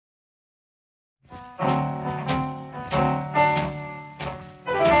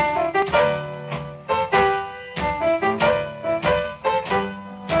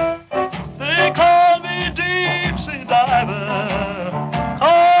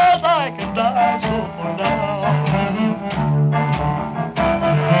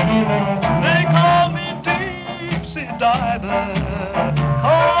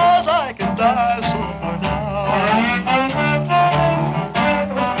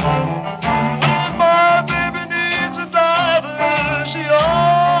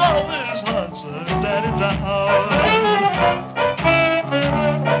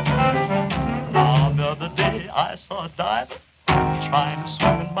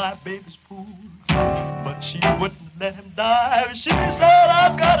my baby's pool. But she wouldn't let him dive. She said,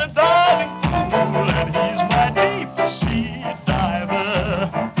 I've got a diving pool, and he's my deep sea diver.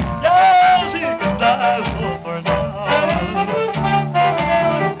 Yes, he can dive so far down.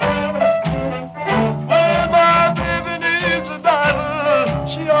 When my baby needs a diver,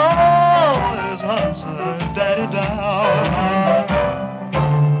 she always hunts her daddy down.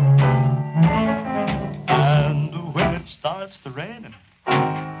 And when it starts to rain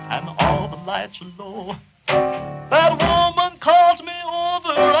and all the lights are low, that woman calls me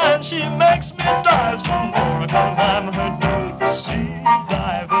over and she makes me dive some more, 'cause I'm her deep sea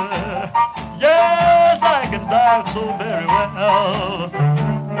diver. Yes, I can dive so very well.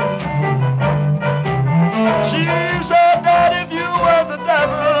 She said that if you were the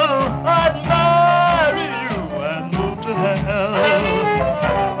devil, I'd marry you and move to hell.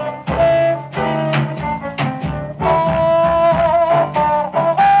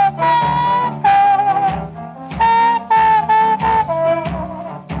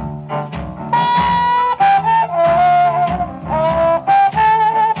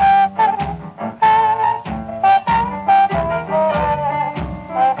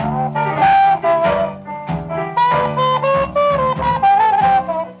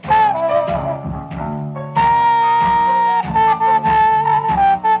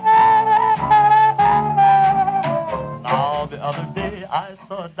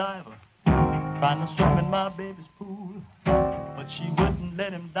 Trying to swim in my baby's pool, but she wouldn't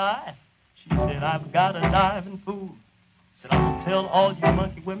let him die. She said, I've got a diving pool. Said, I'll tell all you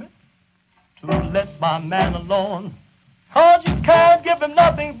monkey women to let my man alone, 'cause you can't give him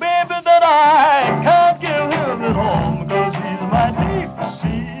nothing, baby, that I can't give him at home, 'cause he's my deep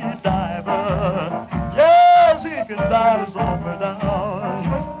sea diver. Yes, he can dive so far down.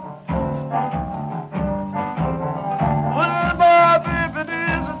 Well, my baby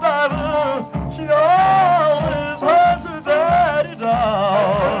needs a diver. She always hunts her daddy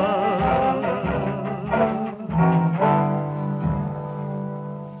down.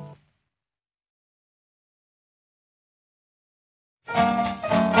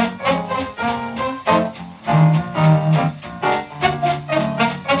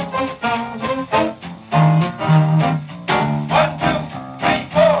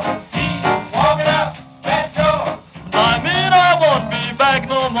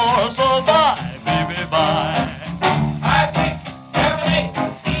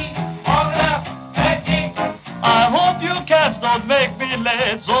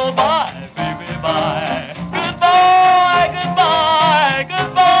 So bye, baby, bye. Goodbye, goodbye,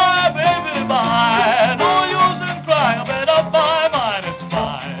 goodbye, baby, bye. No use in crying, I made up my mind. It's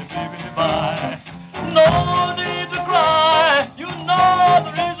bye, baby, bye. No need to cry, you know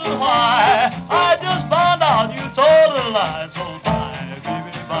the reason why. I just found out you told a lie. So bye,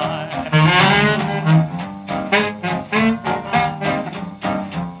 baby, bye.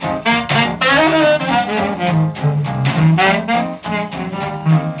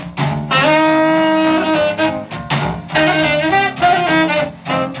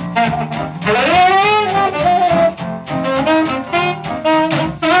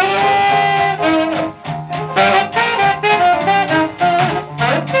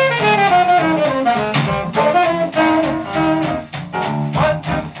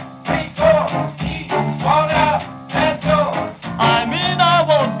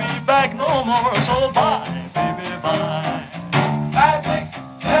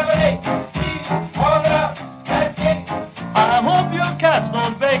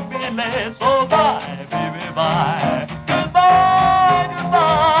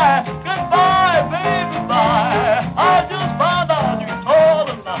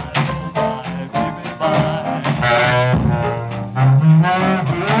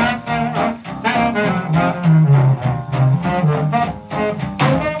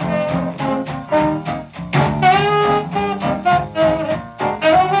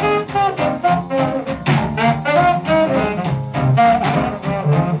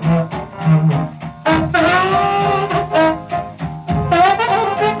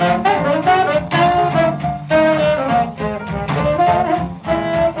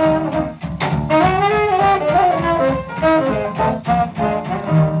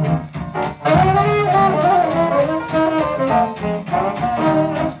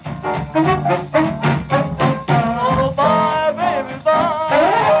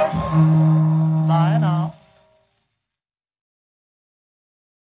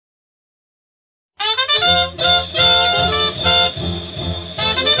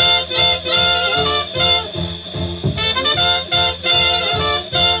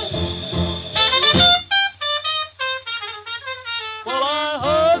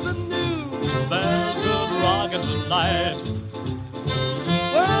 tonight.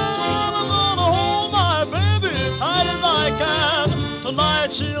 Well, I'm gonna hold my baby tight as I can.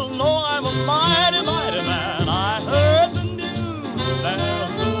 Tonight she'll know I'm a mighty, mighty man. I heard the news,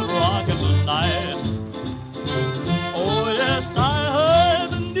 there's good rockin' tonight. Oh yes, I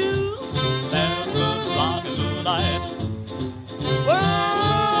heard the news, there's good rockin' tonight. Well,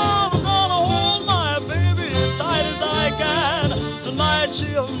 I'm gonna hold my baby tight as I can. Tonight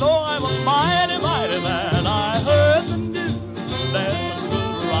she'll know I'm a mighty, mighty man. I heard the news, there's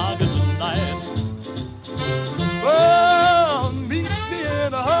good rockin' tonight. Well, meet me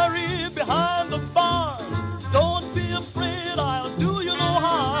in a hurry behind the bar. Don't be afraid, I'll do you no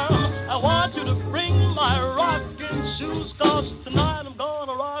harm. I want you to bring my rocking shoes, 'cause tonight I'm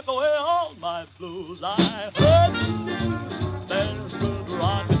gonna rock away all my blues. I heard the news, there's good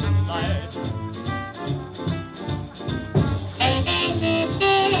rockin' tonight.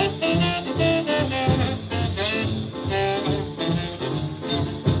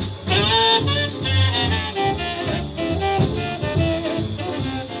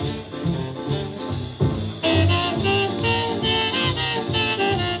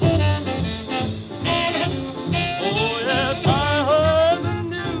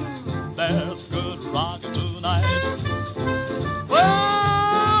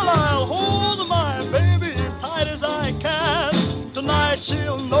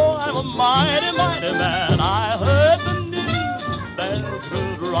 She'll know I'm a mighty, mighty man. I heard the news, there's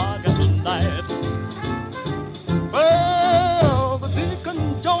good rockin' tonight. Well, the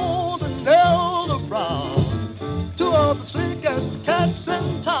Deacon Jones and Elder Brown, two of the slickest cats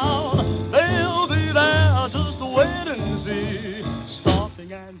in town, they'll be there just to wait and see,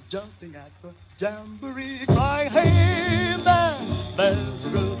 stomping and jumping at the jamboree, crying, hey man,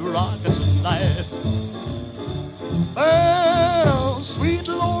 there's good rockin' tonight. Well, sweet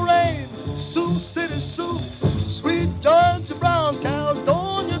Lorraine, Sioux City Soup, sweet Georgia Brown,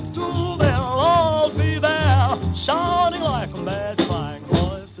 Caledonia too, they'll all be there, shouting like a mad, crying,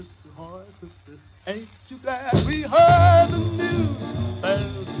 hoy sister, ain't you glad we heard the news,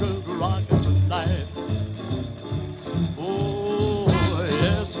 there's good rockin' tonight. Oh,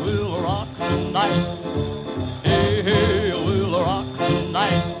 yes, we'll rock tonight. Hey, hey, we'll rock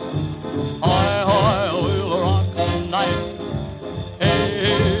tonight. Hoy, hoy, we'll rock tonight.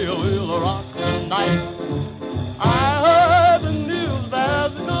 Hey, we'll rock tonight. I heard the news,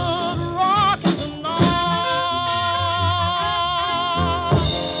 there's good rockin' tonight.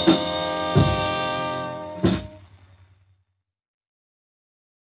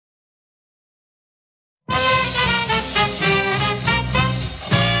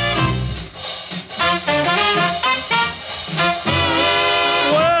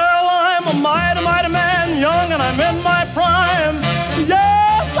 Well, I'm a mighty, mighty man, young and I'm in my prime.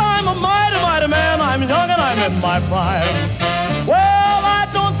 Yes, I'm a mighty, mighty man, I'm young and I'm in my prime. Well, I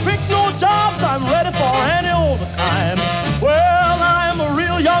don't pick no jobs, I'm ready for any old kind. Well, I'm a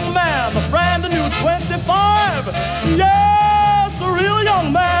real young man, a brand new 25. Yes, a real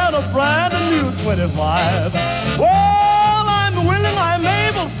young man, a brand new 25. Well, I'm willing, I'm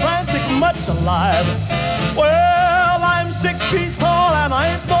able, frantic, much alive. Well, I'm 6 feet tall and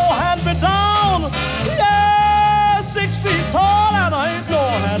I ain't no hand-me-down. Yeah, 6 feet tall and I ain't no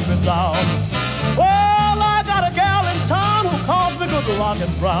hand-me-down. Well, I got a gal in town who calls me Good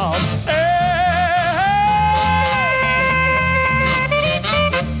Rockin' Brown.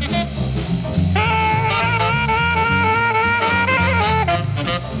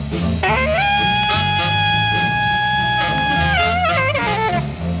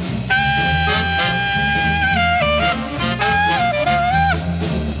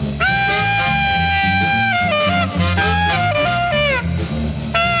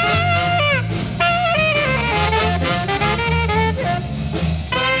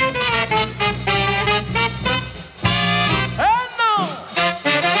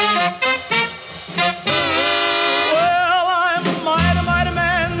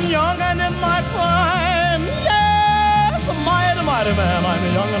 Man,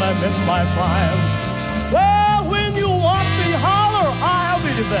 I'm young and I'm in my prime. Well, when you want me, holler, I'll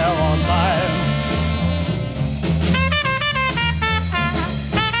be there on time.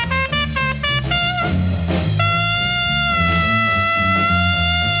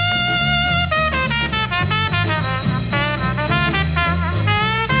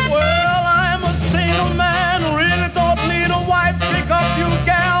 Well, I'm a single man, really don't need a wife. Pick up you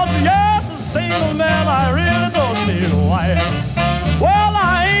gals, yes, a single man, I really don't need a wife. Well,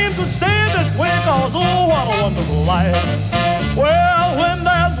 I aim to stay this way, 'cause oh, what a wonderful life. Well, when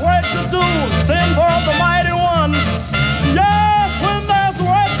there's work to do, sing for the mighty one. Yes, when there's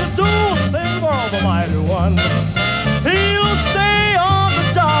work to do, sing for the mighty one.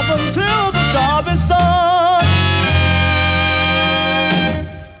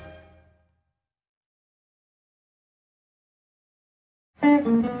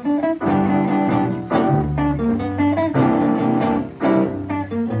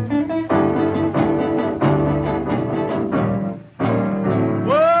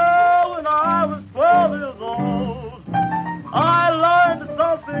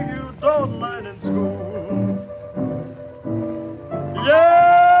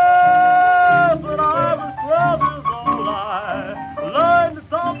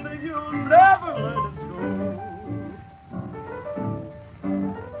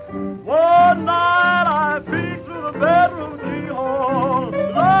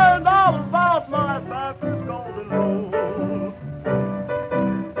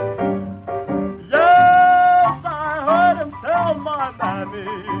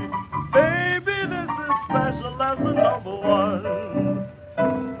 Baby, this is special lesson number one.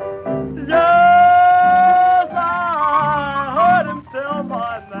 Yes, I heard him tell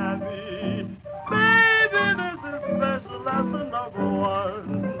my mammy, baby, this is special lesson number one.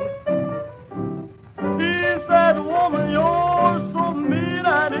 He said, woman, you're so mean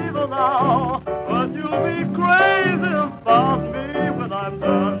and evil now, but you'll be crazy about me when I'm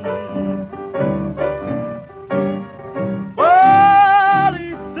done. Well, he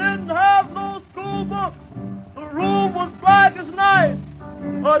didn't have no school book. The room was black as night,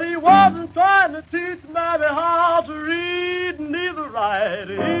 but he wasn't trying to teach Mammy how to read and neither write.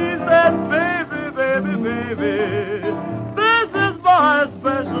 He said, baby, baby, baby, this is my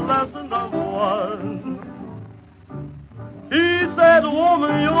special lesson number one. He said,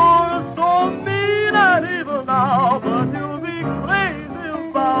 woman, you're so mean and evil now, but you'll be crazy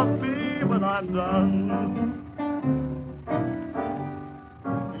about me when I'm done.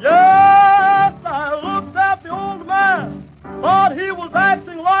 Yes, I looked at the old man, thought he was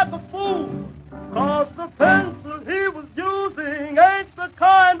acting like a fool, 'cause the pencil he was using ain't the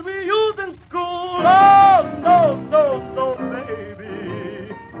kind we use in school. Oh, no, no, no,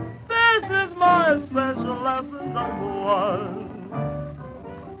 baby, this is my special lesson number one.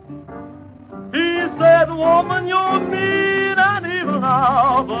 He said, woman, you're mean and evil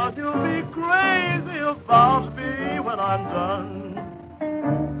now, but you'll be crazy about me when I'm done.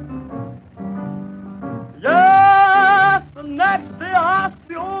 Yes, the next day I asked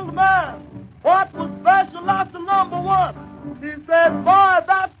the old man, what was special lesson number one? He said, boy,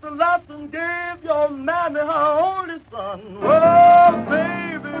 that's the lesson gave your mammy her only son. Oh,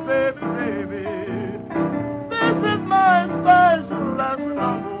 baby, baby, baby, this is my special lesson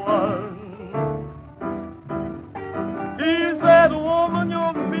number one. He said, woman,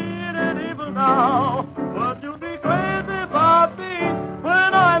 you're mean and evil now, but you'll be crazy about me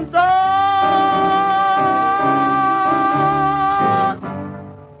when I'm done.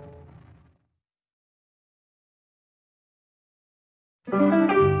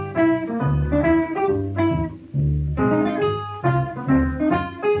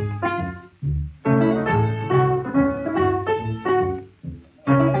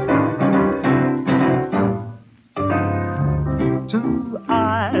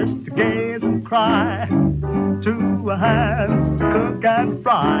 Cry, two hands to cook and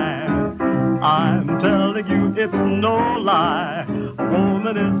fry. I'm telling you, it's no lie. A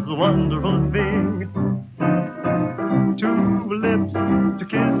woman is a wonderful thing. Two lips to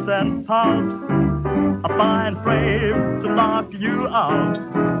kiss and pout, a fine frame to knock you out.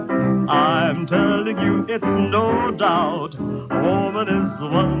 I'm telling you, it's no doubt. A woman is a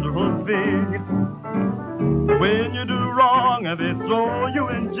wonderful thing. When you do wrong, they throw you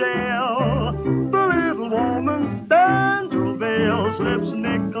in jail. The little woman stands her veil, slips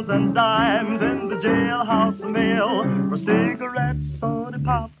nickels and dimes in the jailhouse mail. For cigarettes, soda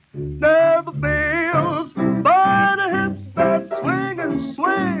pop never fails. By the hips that swing and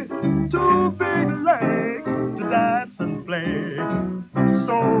sway, two big legs to dance and play.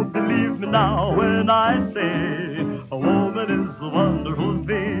 So believe me now when I say a woman is a wonderful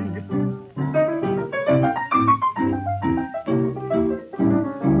thing.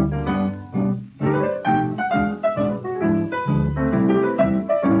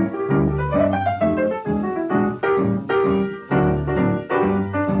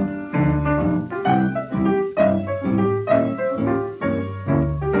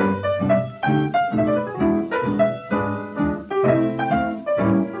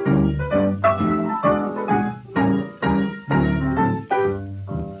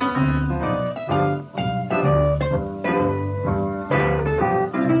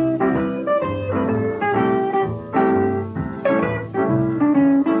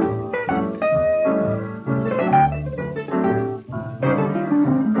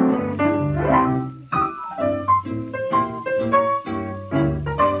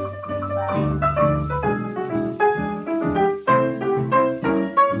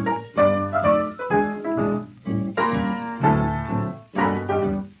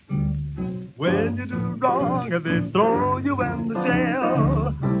 They throw you in the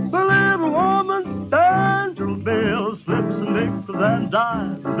jail. The little woman stands her veil, slips and nickels and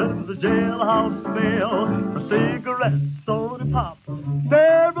dimes in the jailhouse mail. For cigarettes, soda pop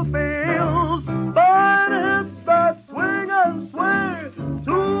never fails. By the hips that swing and sway,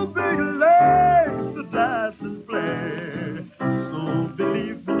 two big legs to dance and play. So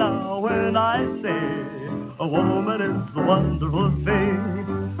believe me now when I say a woman is a wonderful thing.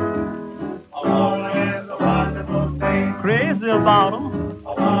 A woman is a wonderful thing. Crazy about 'em.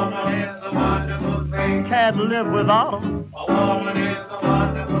 A woman is a wonderful thing. Can't live without 'em. A woman is a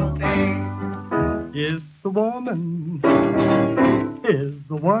wonderful thing. kiss a woman is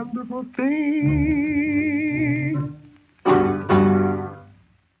a wonderful thing.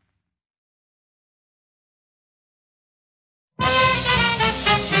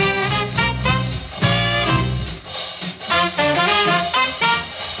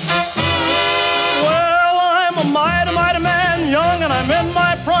 Well, I'm a mighty, mighty man, young and I'm in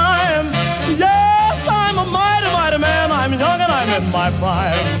my prime. Yes, I'm a mighty, mighty man, I'm young and I'm in my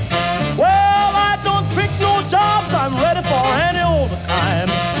prime. Well, I don't pick no jobs, I'm ready for any old kind.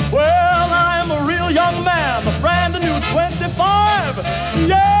 Well, I'm a real young man, a brand new 25.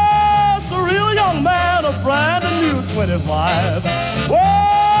 Yes, a real young man, a brand new 25.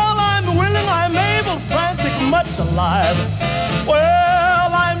 Well, I'm willing, I'm able, frantic, much alive.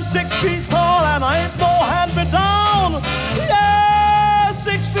 Well, I'm 6 feet tall and I ain't no hand-me-down. Yes,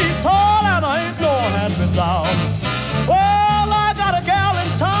 6 feet tall and I ain't no hand-me-down. Well, I got a gal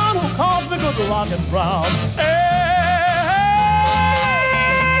in town who calls me Good Rockin' Brown. Hey,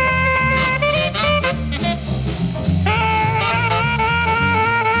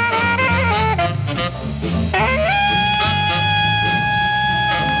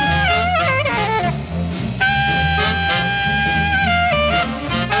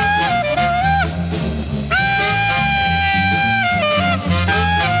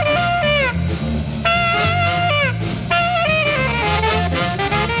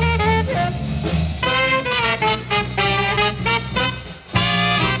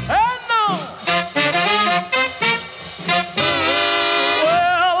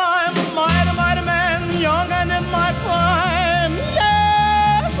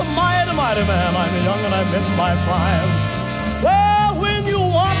 man, I'm young and I'm in my prime. Well, when you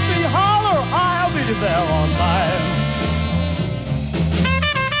want me, holler, I'll be there on time.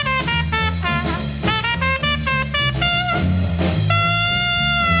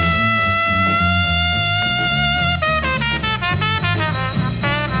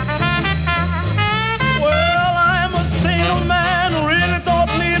 Well, I'm a single man, really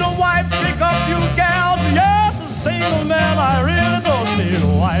don't need a wife. Pick up you gals, yes, a single man, I really don't need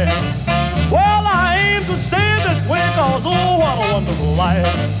a wife. Well, I aim to stay this way, cause oh, what a wonderful life.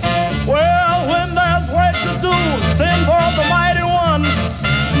 Well, when there's work to do, sing for the mighty one.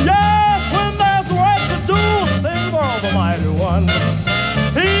 Yes, when there's work to do, sing for the mighty one.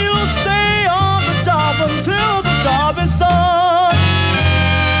 He'll stay on the job until the job is done.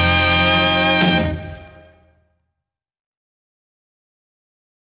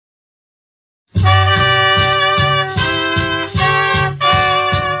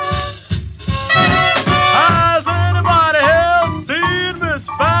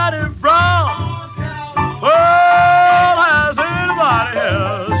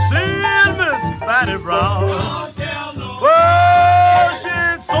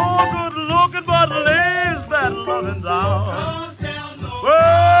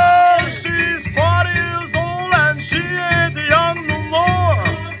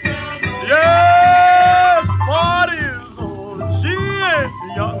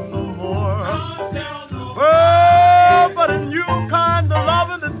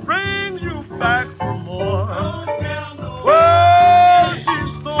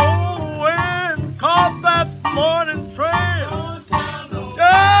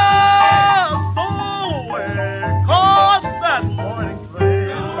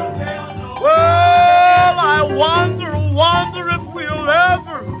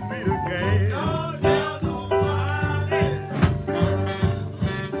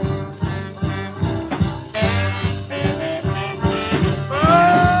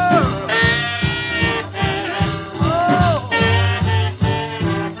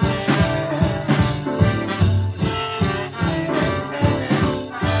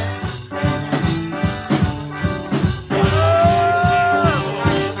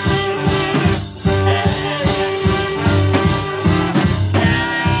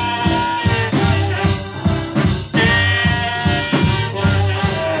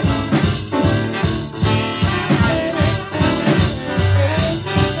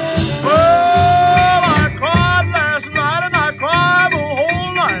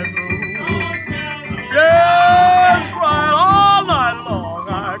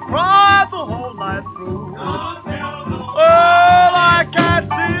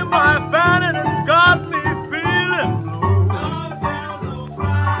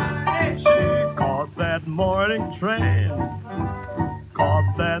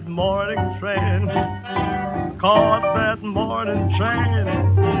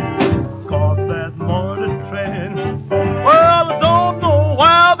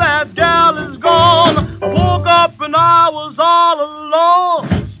 I woke up and I was all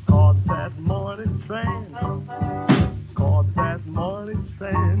alone. Caught that morning train.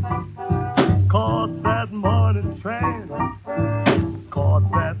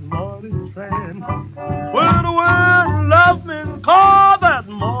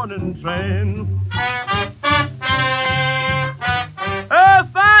 morning train. Hey,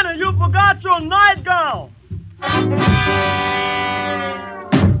 Fanny, you forgot your nightgown.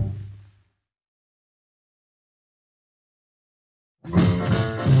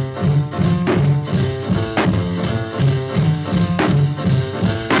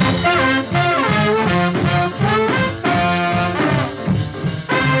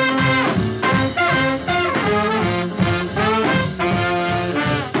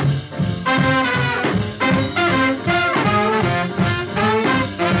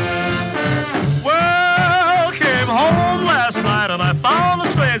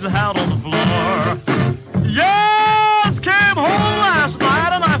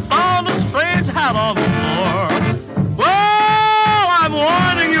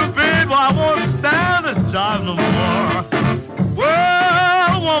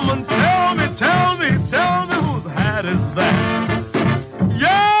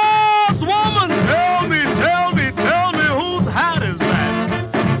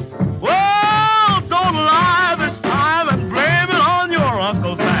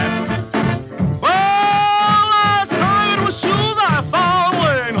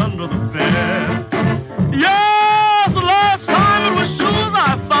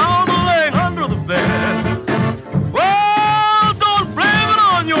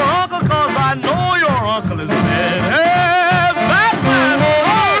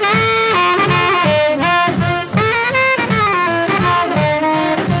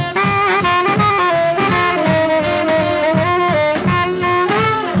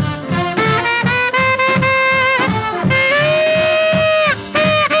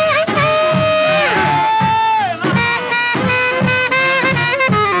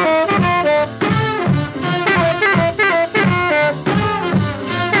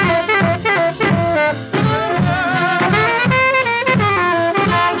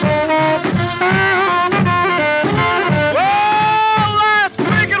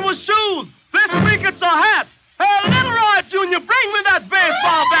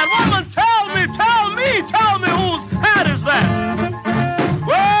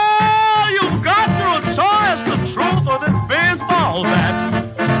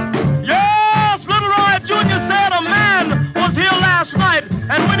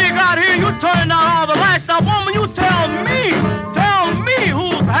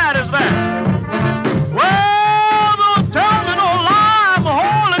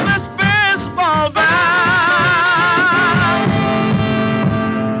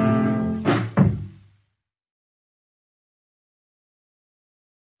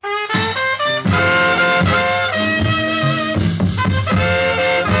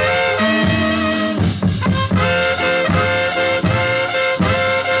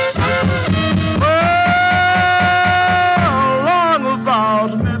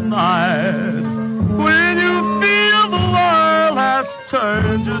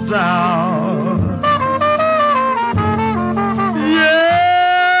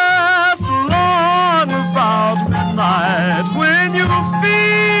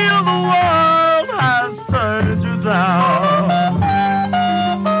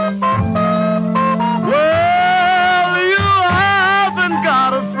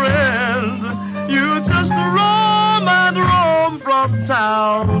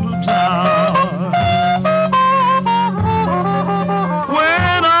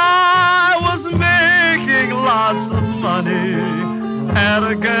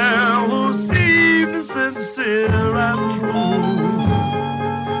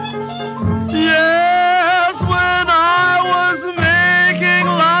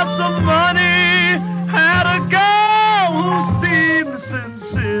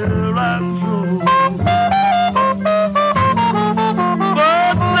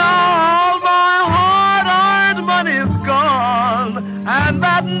 But now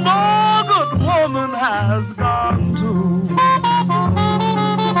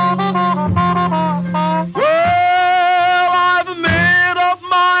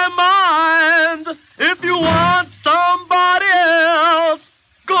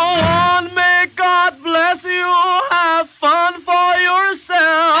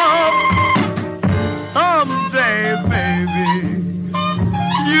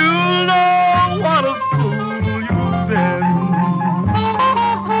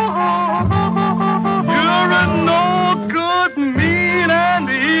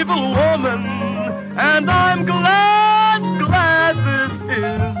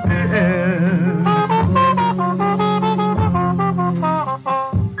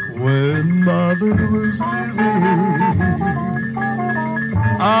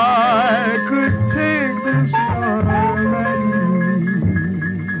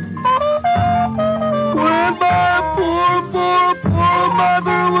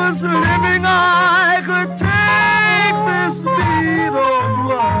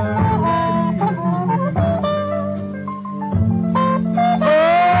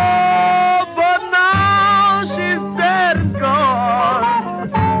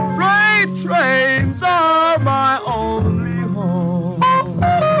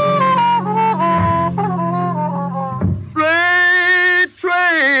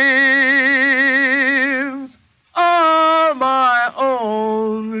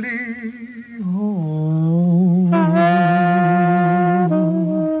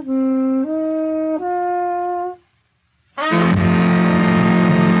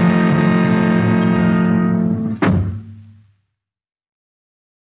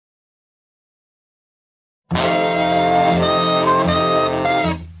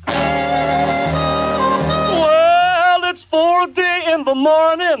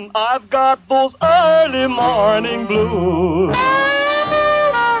morning, I've got those early morning blues.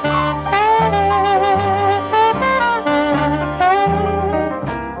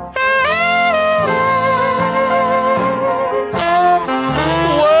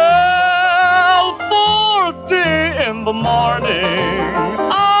 Well, 4:30 in the morning,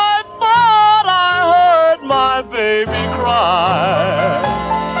 I thought I heard my baby cry.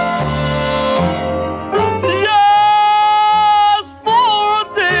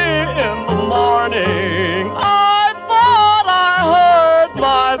 I thought I heard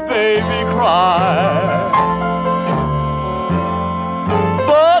my baby cry.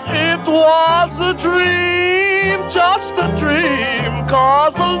 But it was a dream, just a dream,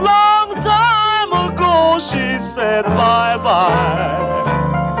 'cause a long time ago she said bye-bye.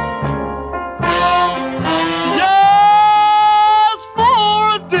 Yes,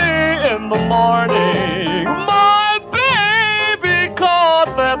 4:30 in the morning, my baby caught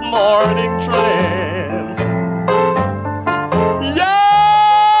that morning train.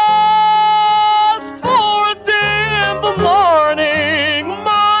 Yes, 4:30 in the morning,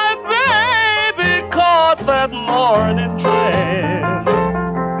 my baby caught that morning train.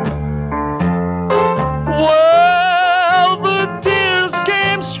 Well, the tears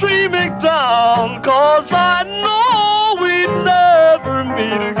came streaming down, 'cause I know we'd never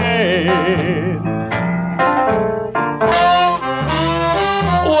meet again.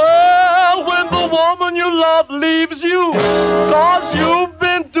 Woman you love leaves you 'cause you've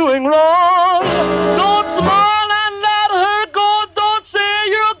been doing wrong. Don't smile and let her go. Don't say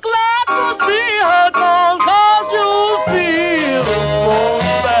you're glad to see her gone, 'cause you'll feel so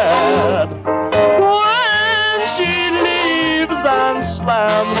bad when she leaves and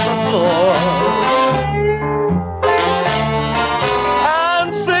slams the door and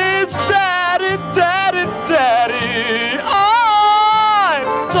says, "Daddy, Daddy, Daddy, I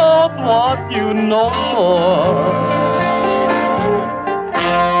don't want you no more."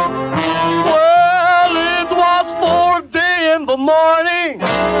 Well, it was 4:30 in the morning,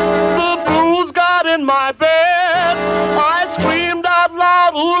 the blues got in my bed. I screamed out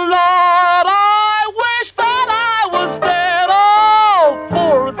loud, "Oh Lord, I wish that I was dead." Oh,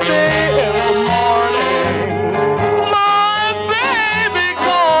 4:30 in the morning, my baby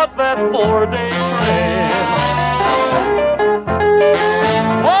caught that 4-day train.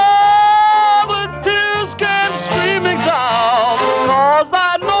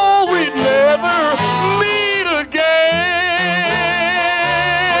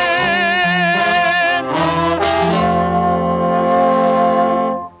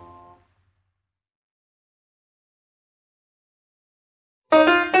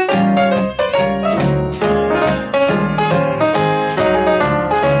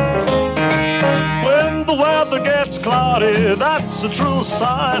 That's a true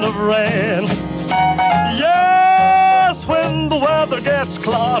sign of rain. Yes, when the weather gets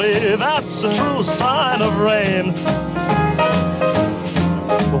cloudy, that's a true sign of rain.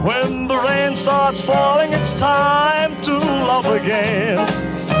 When the rain starts falling, it's time to love again.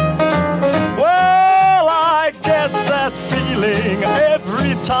 Well, I get that feeling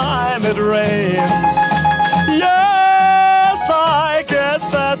every time it rains. Yes, I get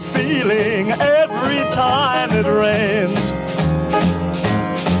that feeling every time it rains.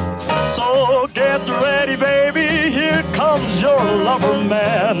 So get ready, baby, here comes your lover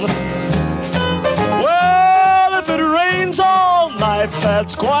man. Well, if it rains all night,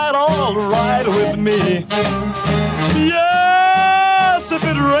 that's quite all right with me. Yes, if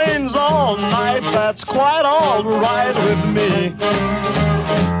it rains all night, that's quite all right with me.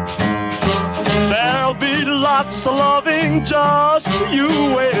 There'll be lots of loving, just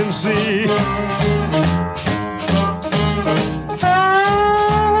you wait and see.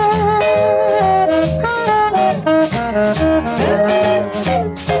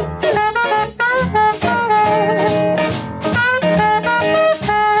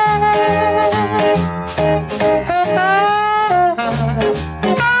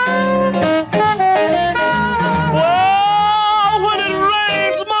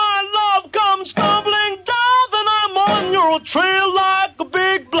 Trail like a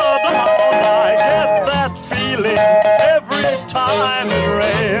big bloodhound, I get that feeling every time it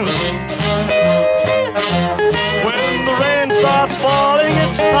rains. When the rain starts falling,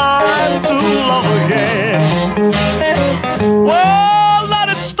 it's time to love again. Well, let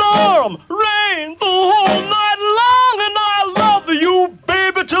it storm, rain the whole night long, and I love you,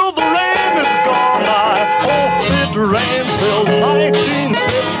 baby, till the rain is gone. I hope it rains till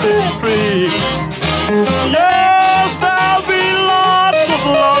 1953. Yes, there'll be lots of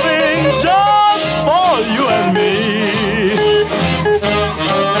loving just for you and me.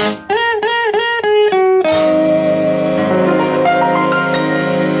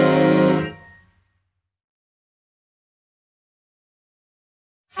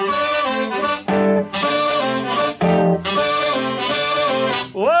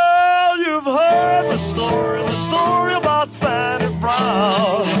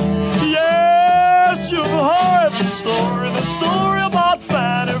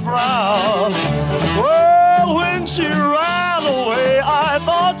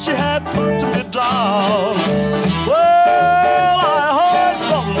 thought she had put me down. Well, I heard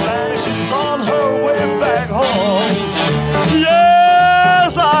from Fanny she's on her way back home.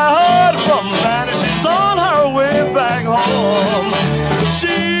 Yes, I heard from Fanny she's on her way back home.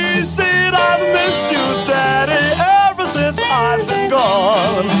 She said, I've missed you, Daddy, ever since I've been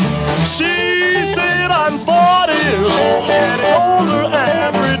gone. She said, I'm 40 years old, getting older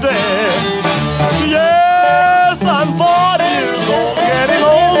every day. Yes, I'm 40 years old, getting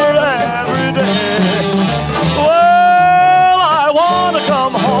older every day. Well, I want to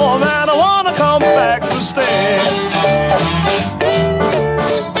come home and I want to come back to stay.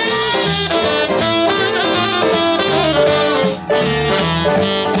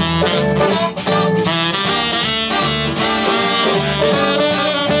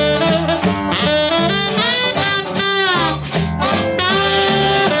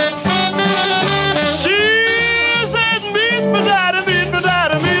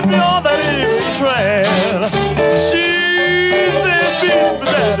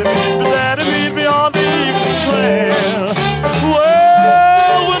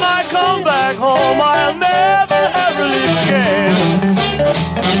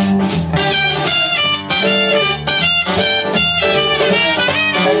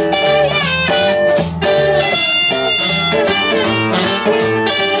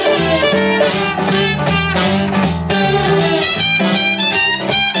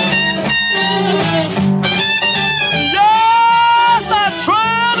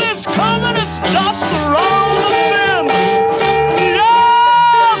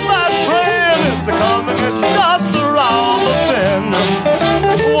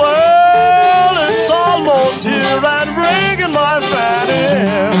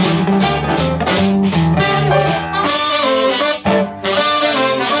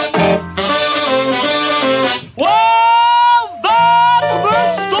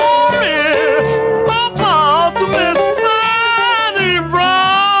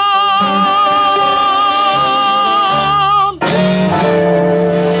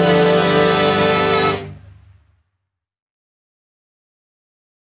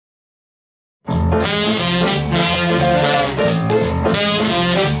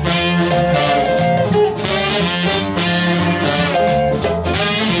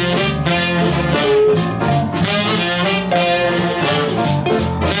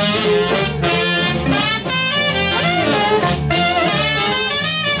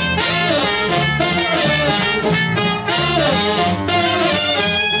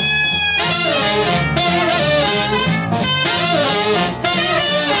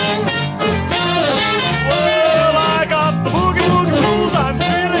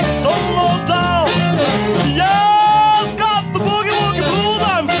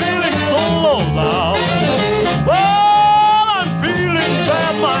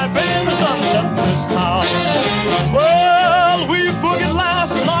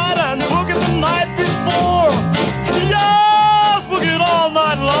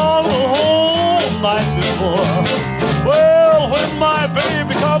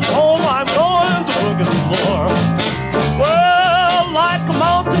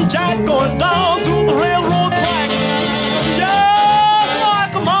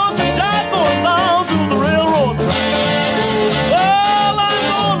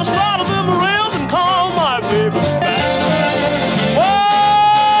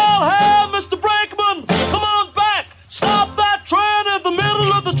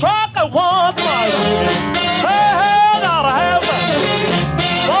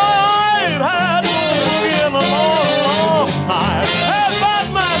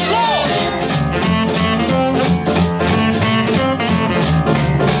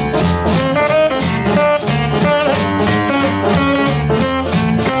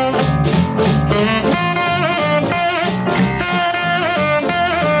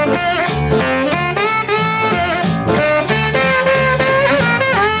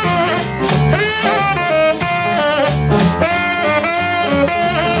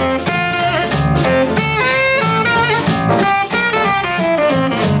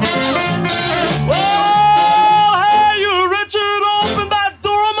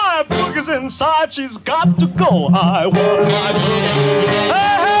 She's got to go. I want my boogie.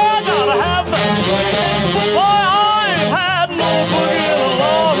 Hey, gotta have that. Boy, I ain't had no boogie in a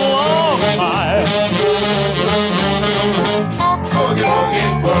long, long time. Boogie, boogie,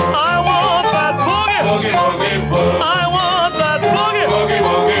 boogie. I want that boogie. Boogie, boogie, boogie. I want that boogie. Boogie,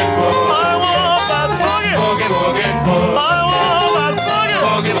 boogie, boogie. I want that boogie. Boogie, boogie, boogie. I want that boogie.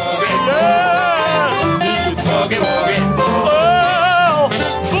 Boogie, boogie, yeah. Boogie, boogie, boogie.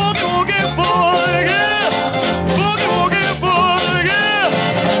 Boogie, boogie, boogie.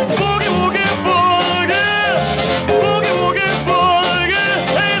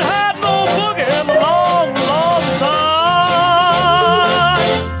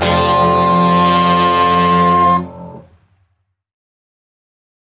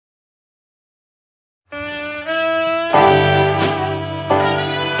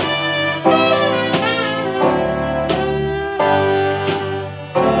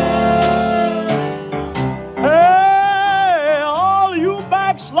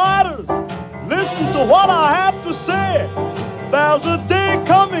 backsliders, listen to what I have to say. There's a day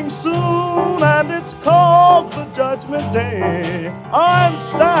coming soon, and it's called the Judgment Day. I'm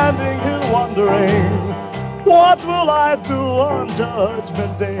standing here wondering, what will I do on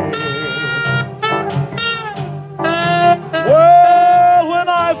Judgment Day? Well, when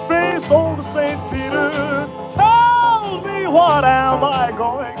I face old St. Peter, tell me, what am I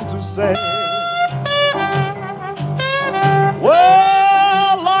going to say?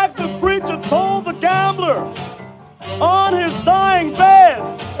 Well, like the preacher told the gambler on his dying bed,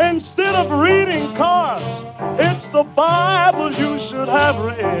 instead of reading cards, it's the Bible you should have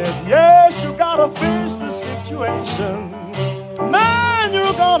read. Yes, you gotta face the situation. Man,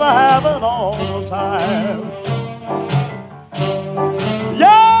 you're gonna have an awful time.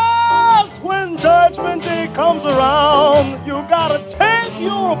 Yes, when Judgment Day comes around, you gotta take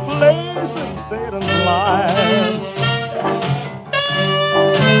your place in Satan's line.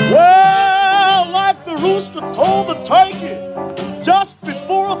 Well, like the rooster told the turkey just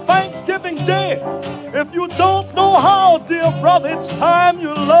before Thanksgiving Day, if you don't know how, dear brother, it's time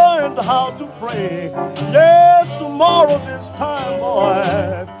you learned how to pray. Yes, tomorrow this time,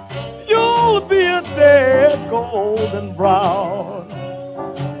 boy, you'll be a dead golden brown.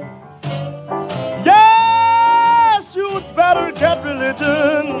 Yes, you'd better get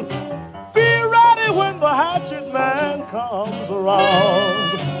religion. Be ready when the hatchet man comes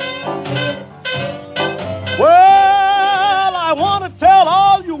around. Well, I want to tell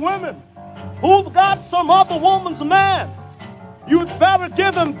all you women who've got some other woman's man, you'd better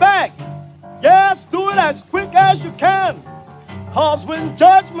give him back. Yes, do it as quick as you can. 'Cause when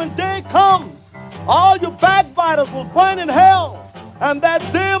Judgment Day comes, all your backbiters will burn in hell. And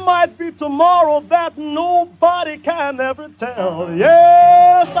that day might be tomorrow that nobody can ever tell.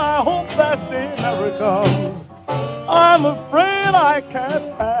 Yes, I hope that day never comes. I'm afraid I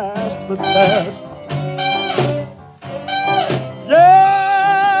can't pass the test. Yes,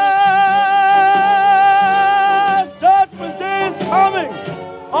 Judgment Day is coming.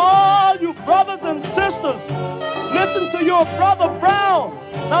 All you brothers and sisters, listen to your brother Brown.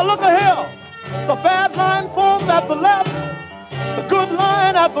 Now look at here. The bad line forms at the left, the good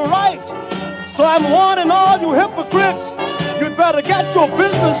line at the right. So I'm warning all you hypocrites, you'd better get your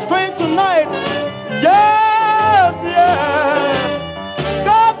business straight tonight. Yes, yes,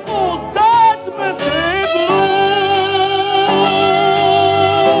 Gospel's Judgment Day blues.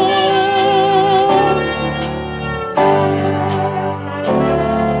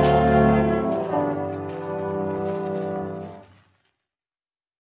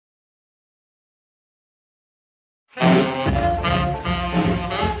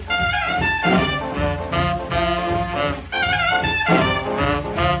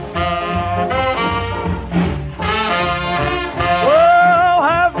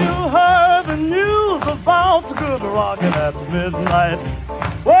 Midnight.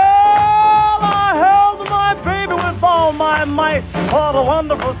 Well, I held my baby with all my might. What a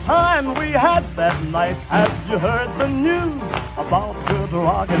wonderful time we had that night. Have you heard the news about Good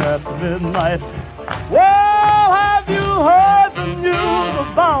Rockin' at midnight? Well, have you heard the news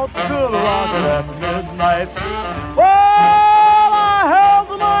about Good Rockin' at midnight? Well, I held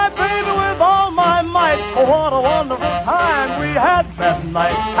my baby with all my might. Oh, what a wonderful time we had that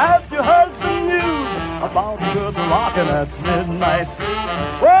night. Have you heard the news about Good Rockin' at midnight?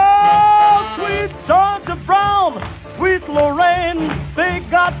 Well, sweet Georgia Brown, sweet Lorraine, they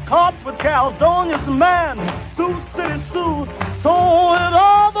got caught with Caledonia's man, Sioux City Sue. So when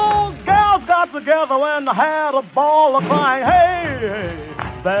all those gals got together and had a ball of crying, hey, hey,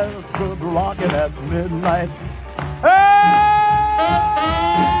 there's Good Rockin' at midnight. Hey!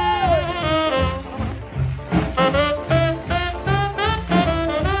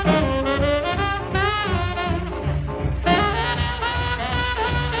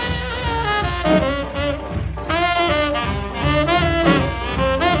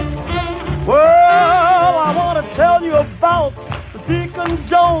 About the Deacon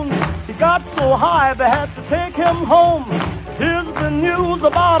Jones, he got so high they had to take him home. Here's the news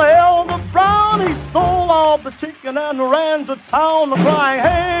about Elvis Brown. He stole all the chicken and ran to town crying,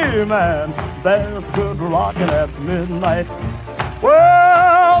 hey man, there's Good Rockin' at midnight.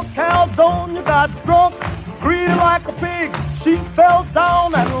 Well, Caledonia got drunk, greedy like a pig. She fell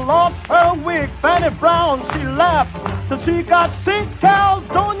down and lost her wig. Fanny Brown, she laughed till she got sick.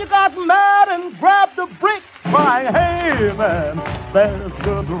 Caledonia got mad and grabbed a brick, crying, hey man, there's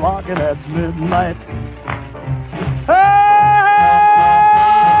Good Rockin' at midnight. Hey,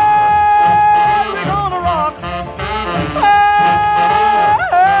 we're gonna rock. Hey,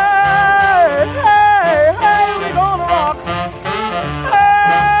 hey, hey, hey, we're gonna rock.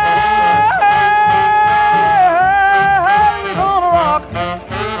 Hey.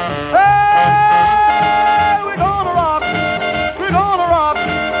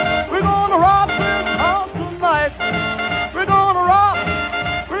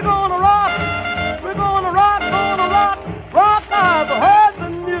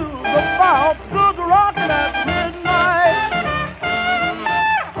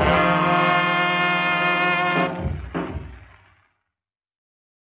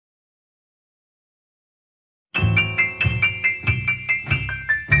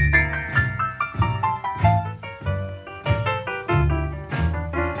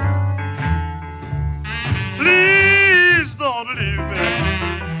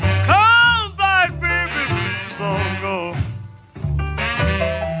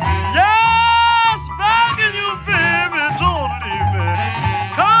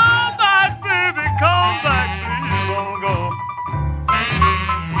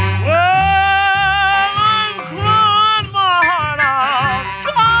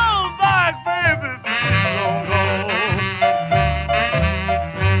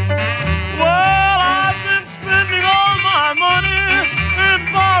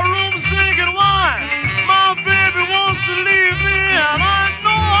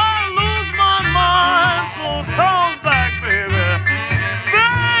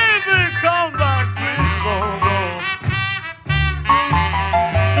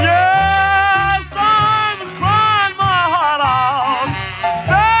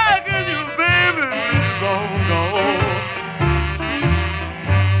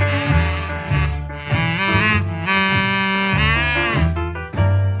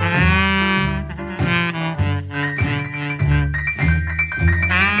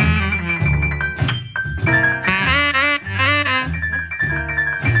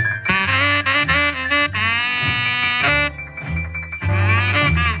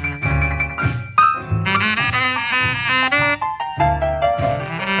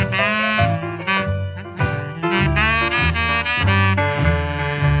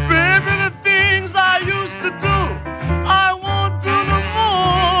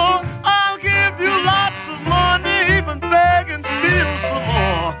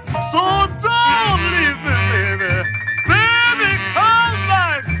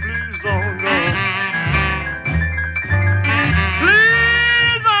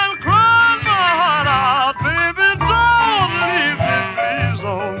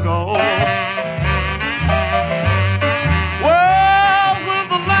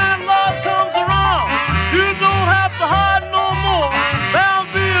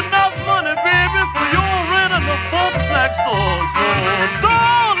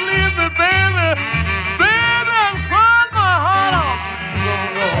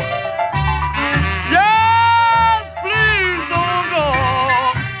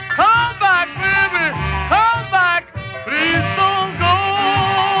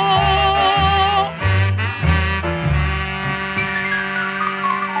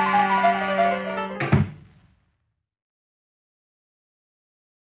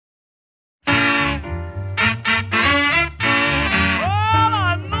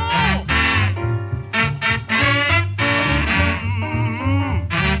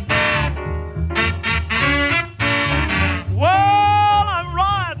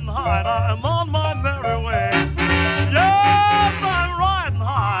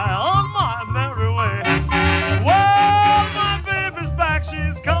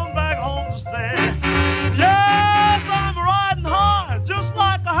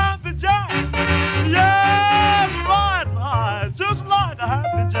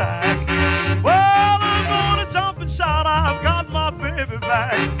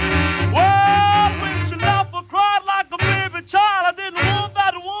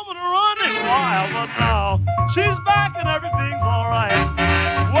 She's back and everything's all right.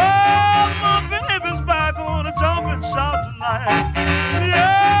 Well, my baby's back on a jump and shout tonight.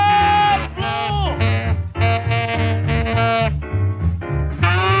 Yes, Blue.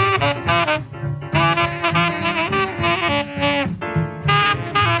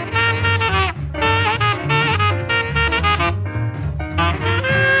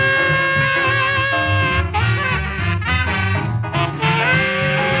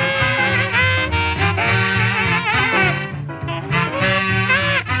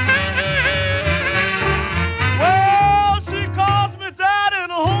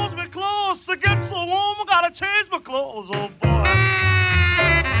 Change my clothes, oh boy.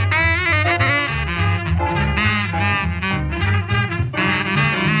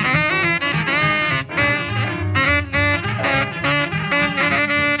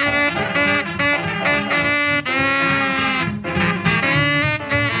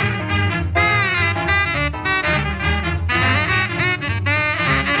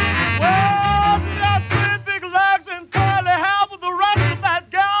 Well, she got three big legs and curly hair, but the rest of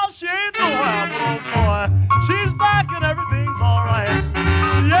that gal, she ain't no help, oh boy. She's back and everything's all right.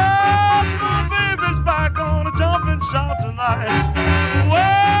 Yes, my baby's back on a jump and shout tonight. Well,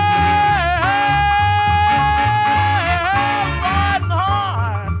 riding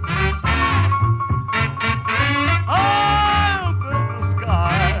high, high up in the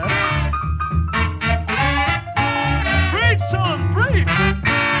sky. Preach, son, preach.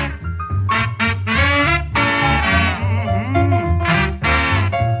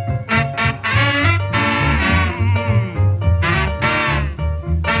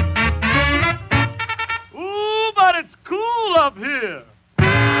 It's cool up here.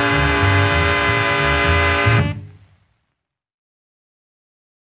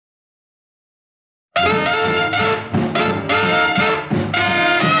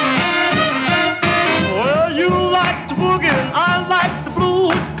 Well, you like the boogie and I like the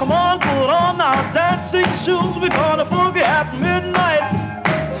blues. Come on, put on our dancing shoes. We're gonna boogie at midnight.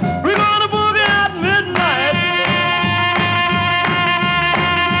 We're gonna boogie at midnight.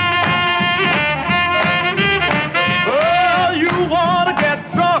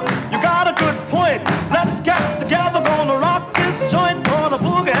 Let's get together, gonna rock this joint, gonna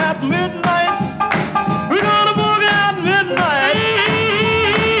boogie at midnight. We're gonna boogie at midnight.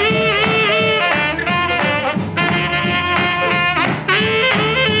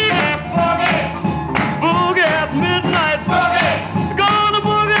 Boogie, boogie at midnight. Boogie, gonna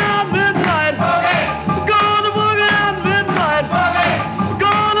boogie at midnight. Boogie, gonna boogie at midnight. Boogie,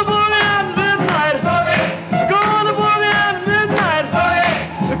 gonna boogie at midnight. Boogie, gonna boogie at midnight. Boogie,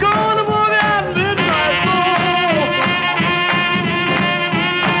 gonna boogie at midnight.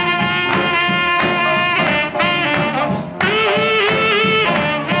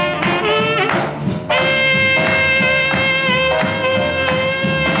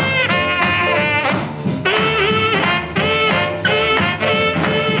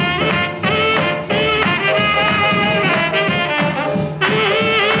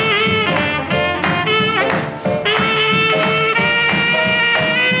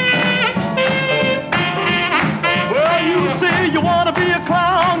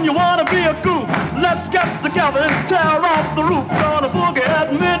 Let's get together and tear off the roof. Gonna boogie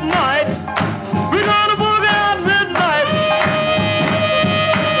at midnight. We're gonna boogie at midnight.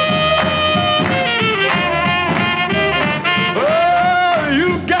 Oh,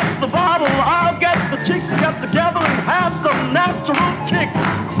 you get the bottle, I'll get the chicks. Get together and have some natural kicks.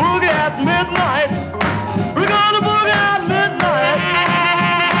 Boogie at midnight. We're gonna boogie at midnight.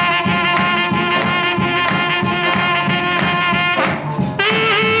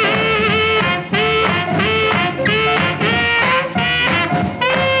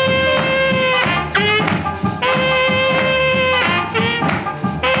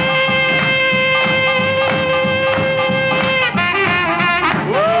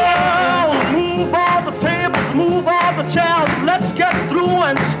 Let's get through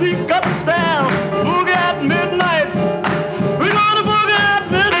and sneak upstairs. Boogie at midnight. We're gonna boogie at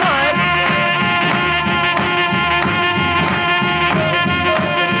midnight.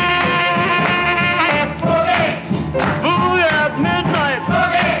 Boogie, boogie at midnight.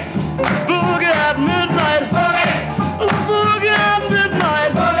 Boogie, boogie at midnight. Boogie, boogie at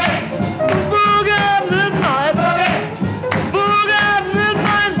midnight. Boogie, boogie at midnight. Boogie, boogie at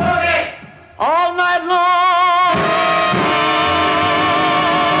midnight. Boogie, all night long.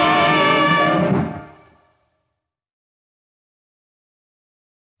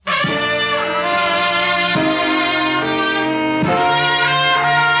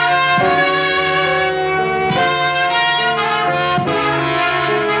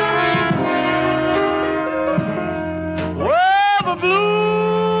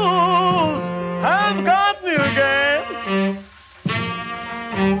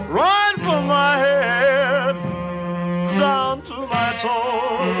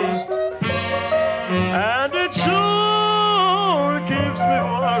 toes. And it sure keeps me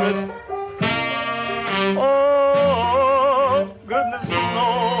worried. Oh, goodness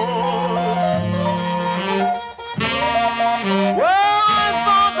knows. Well, I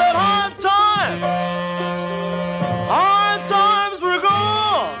thought that hard times were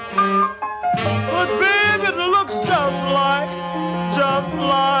gone. But baby, it looks just like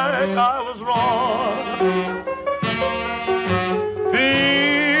I was wrong.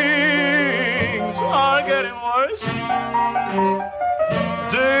 Things are getting worse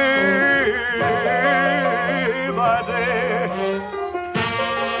day by day.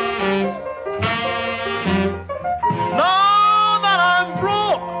 Now that I'm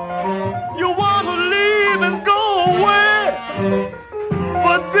broke, you want to leave and go away.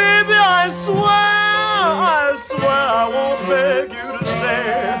 But baby, I swear I won't beg you to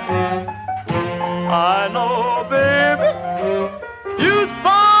stay. I know, baby, you'd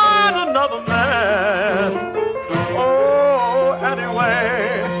find another man. Oh, anyway.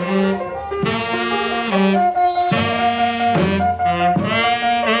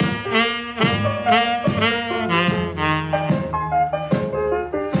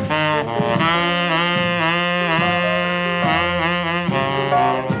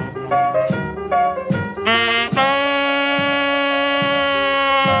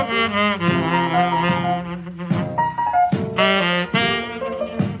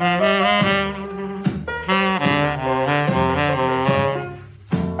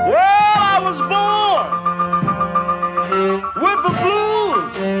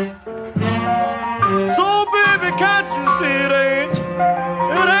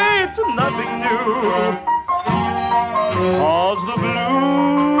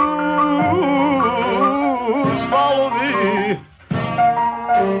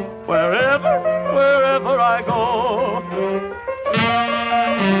 Wherever I go.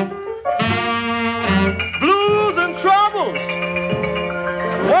 Blues and troubles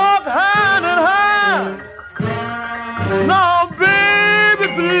walk hand in hand. Now, baby,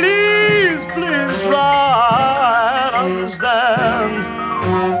 please try and understand.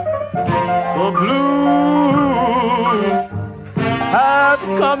 The blues have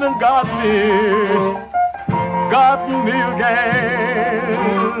come and got me again.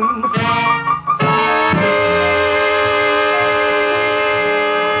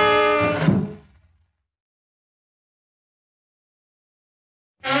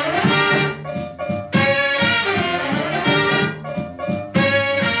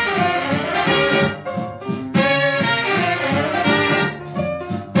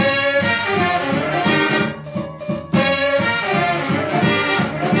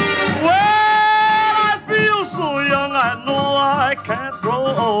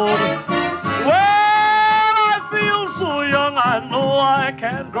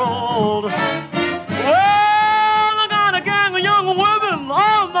 Can't grow old. Well, I got a gang of young women,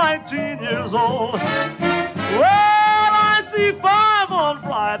 all 19 years old. Well, I see 5 on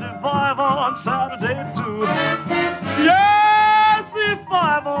Friday, 5 on Saturday too. Yeah, I see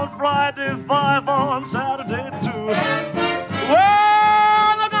 5 on Friday, 5 on Saturday too. Well,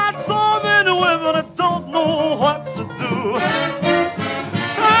 I got so many women that don't know what to do.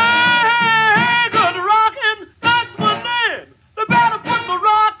 Hey, Good Rockin', that's my name. They better put the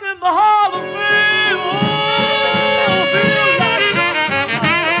rock in the Hall of Fame. Oh, feel like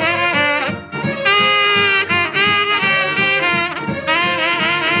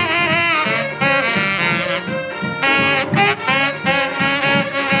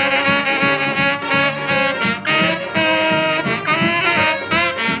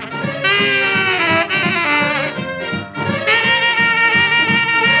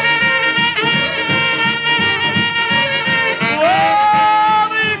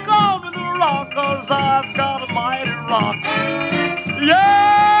I've got a mighty rock.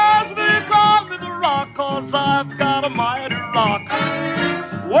 Yes, they call me the rock, 'cause I've got a mighty rock.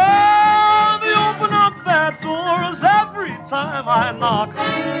 Well, they open up their doors every time I knock.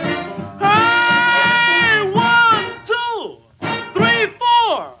 Hey, 1, 2, 3,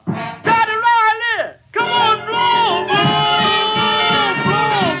 4. Daddy Riley, come on, blow, blow,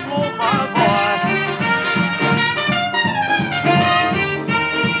 blow, blow, my boy.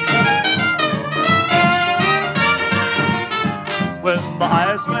 When the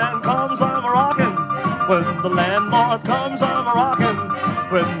Iceman comes, I'm a-rockin'. When the landlord comes, I'm a-rockin'.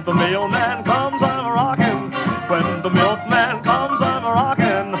 When the mailman comes, I'm a-rockin'. When the milkman comes, I'm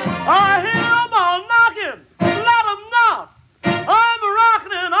a-rockin'. I hear 'em all knockin'. Let 'em knock. I'm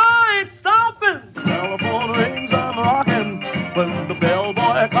a-rockin' and I ain't stoppin'. Telephone rings, I'm a-rockin'. When the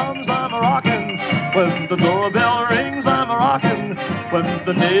bellboy comes, I'm a-rockin'. When the doorbell rings, I'm a-rockin'. When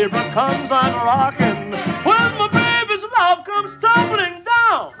the neighbor comes, I'm rocking. When my baby's love comes tumbling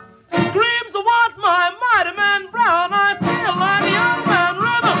down, screams of what my mighty man Brown. I feel like a young man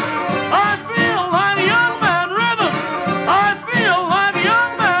rhythm. I feel like a young man rhythm. I feel like a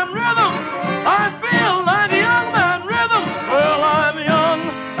young man rhythm. I feel like a young man rhythm. Well, I'm young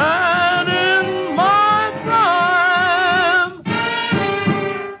and in my prime.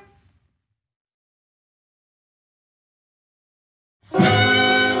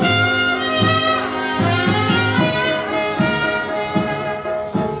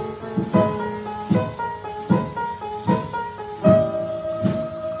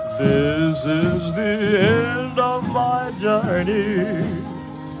 This is the end of my journey.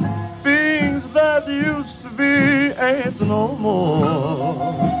 Things that used to be ain't no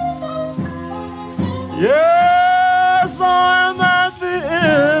more. Yes, I'm at the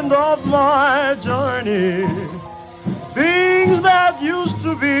end of my journey. Things that used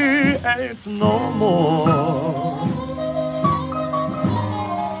to be ain't no more.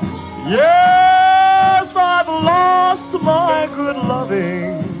 Yes, I've lost my good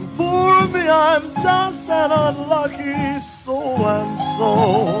loving. For me, I'm just an unlucky so and so.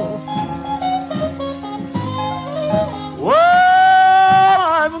 Well,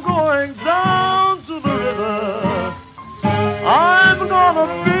 I'm going down to the river. I'm gonna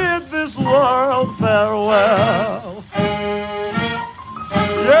bid this world farewell.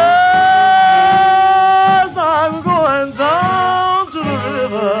 Yes, I'm going down to the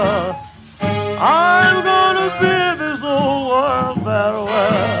river. I'm gonna bid this old world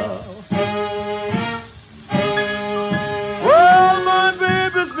farewell. Well, my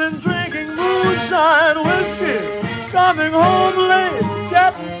baby's been drinking moonshine whiskey, coming home late,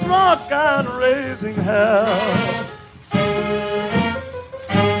 getting drunk and raising hell.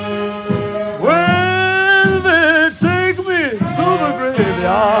 When they take me to the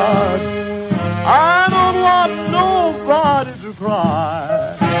graveyard, I don't want nobody to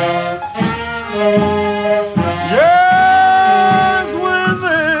cry. Yes, when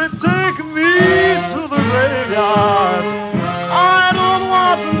they take me to the graveyard, I don't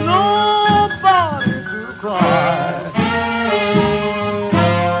want nobody to cry.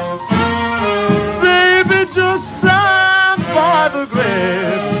 Baby, just stand by the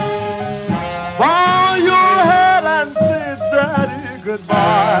grave, bow your head and say, Daddy,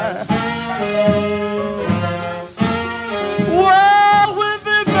 goodbye. Well, when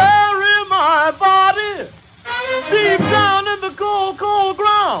they bury my body deep down in the cold, cold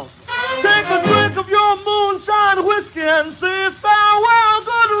ground, take a drink of your moonshine whiskey and say farewell,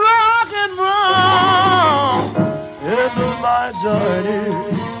 good rockin' round. End of my journey.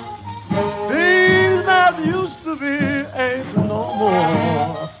 Things that used to be ain't no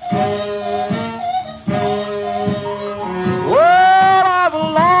more. Well, I've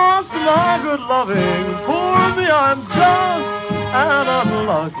lost my good loving. For me, I'm just an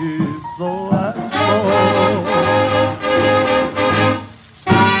unlucky so and so.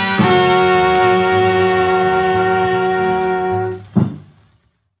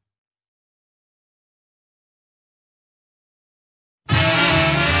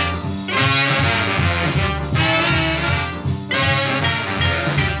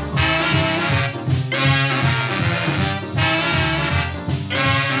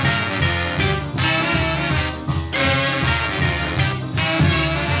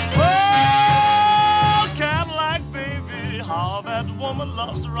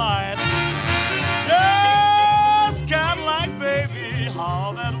 Loves to ride. Yes, Cadillac, baby,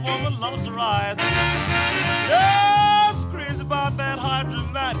 how that woman loves to ride. Yes, crazy about that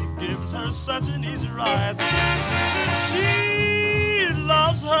hydromatic, gives her such an easy ride. She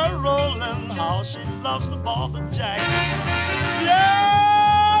loves her rolling, how she loves to ball the jack.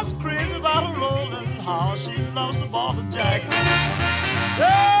 Yes, crazy about her rolling, how she loves to ball the jack.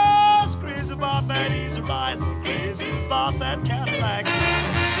 Yes, crazy about that easy ride, crazy about that Cadillac.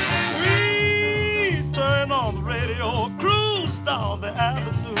 We turn on the radio, cruise down the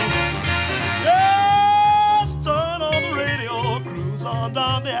avenue. Yes, turn on the radio, cruise on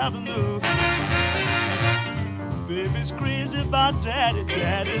down the avenue. Baby's crazy about daddy,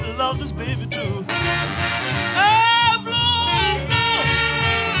 daddy loves his baby too. Hey, Blue, Blue.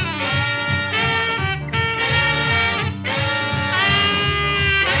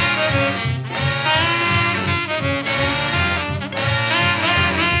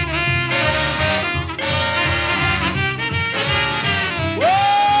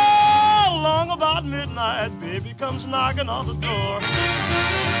 Baby comes knocking on the door.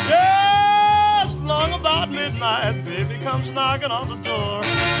 Yes, long about midnight, baby comes knocking on the door.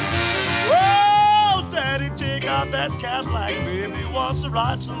 Well, Daddy, take out that Cadillac, baby, wants to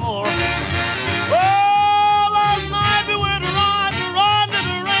ride some more. Well, last night we went riding in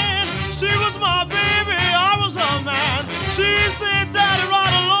the rain. She was my baby, I was her man. She said, Daddy,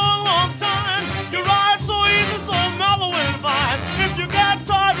 ride a long, long time. You ride so easy, so mellow and fine. If you get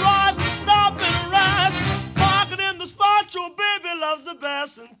tired riding, stop and rest. Park it in the spot your baby loves the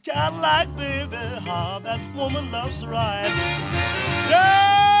best. And Cadillac, baby, how that woman loves to ride.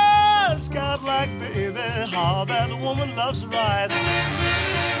 Yes, Cadillac, baby, how that woman loves to ride.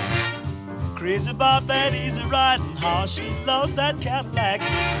 Crazy about that easy riding, how she loves that Cadillac.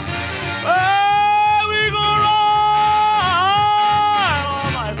 Hey, we gonna ride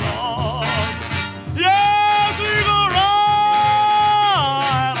all night long. Yes, we gonna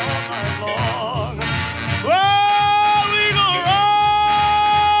ride all night long. Well, we gonna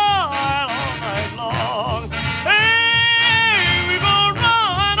ride all night long. Hey, we gonna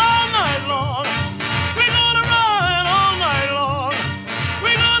ride all night long. We gonna ride all night long.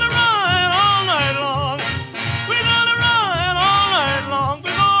 We gonna ride all night long. We gonna ride all night long. We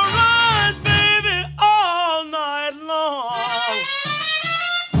gonna ride, baby, all night long.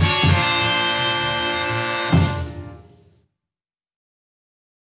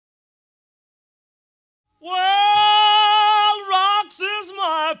 Well, rocks is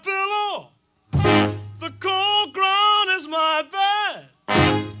my pillow. The cold ground is my bed.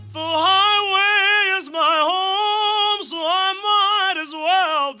 The highway is my home, so I might as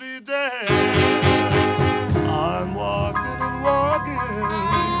well be dead. I'm walking and walking.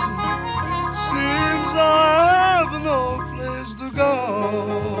 Seems I have no place to go.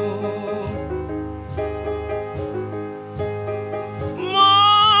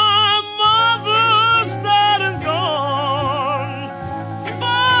 My mother's dead and gone.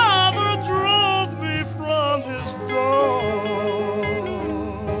 Father drove me from his door.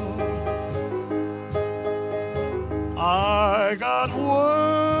 I got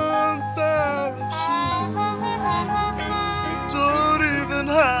one pair of shoes. Don't even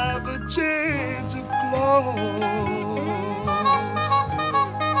have a change of clothes.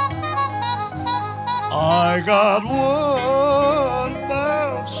 I got one pair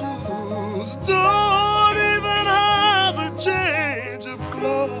of shoes. Don't even have a change of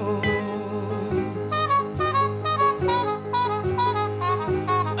clothes.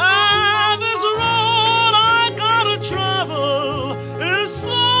 And this road I gotta travel is so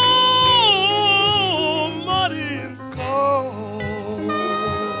muddy and cold.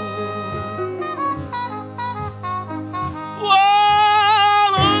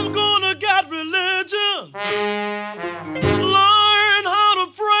 Well, I'm gonna get religion, learn how to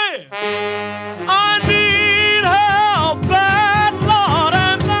pray. I need help, bad Lord,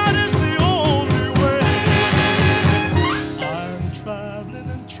 and that is the only way. I'm traveling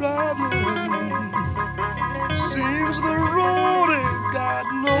and traveling. Seems the road ain't got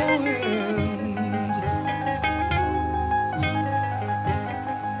no end.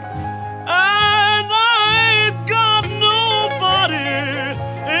 And I ain't got nobody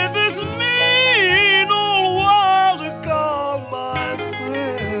in this mean old world to call my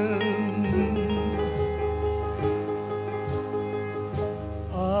friend.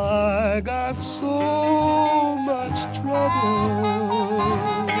 I got so much trouble.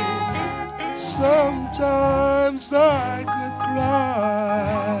 Sometimes I could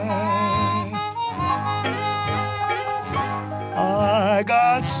cry. I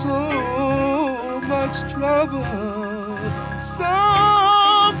got so much trouble. Sometimes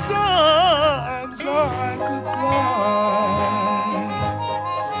I could cry.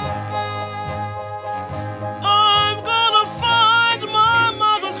 I'm gonna find my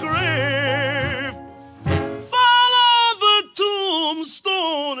mother's grave, follow the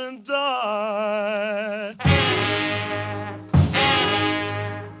tombstone and die.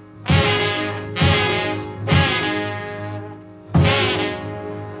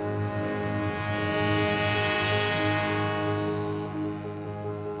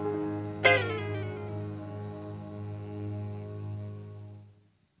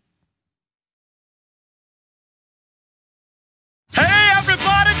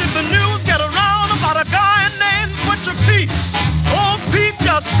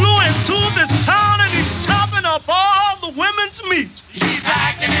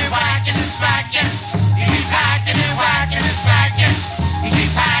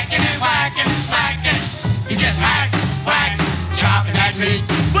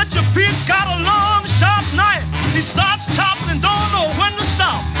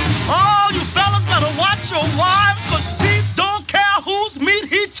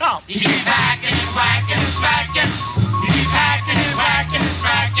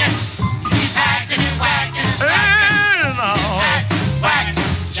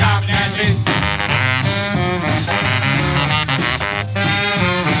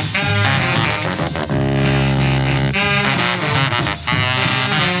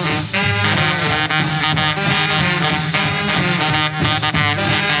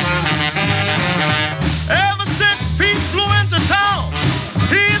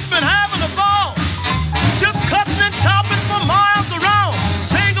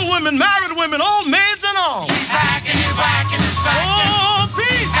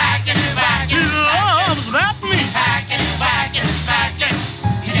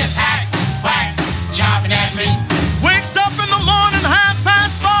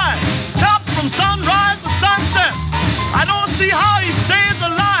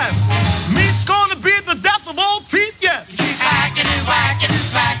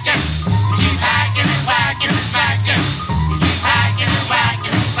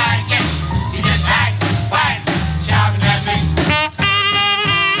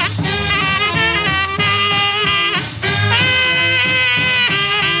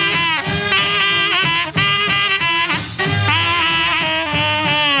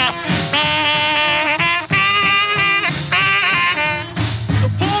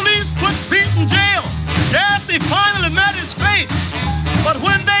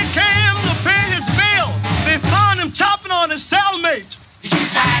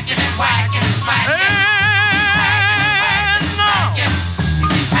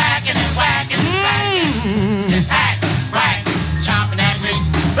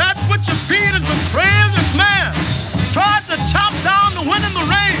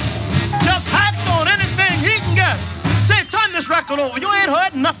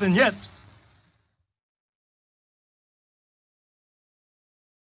 something yet.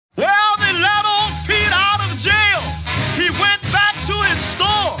 Well, they let old Pete out of jail. He went back to his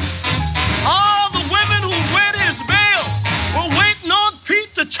store. All the women who read his bail were waiting on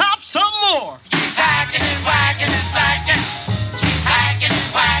Pete to chop some more. Keep hacking and whacking and smacking. Keep hacking and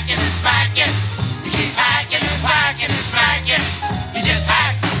whacking and smacking. You keep hacking and whacking and smacking. You just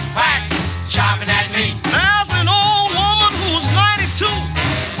hack, whack, chopping at me. There's an old woman who's 92,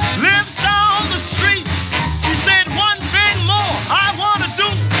 lives down the street. She said one thing more I want to do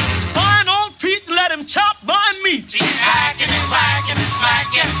is find old Pete and let him chop my meat. Keep hacking and whacking and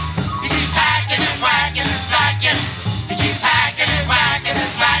smacking. You keep hacking and whacking and smacking. You keep hacking and whacking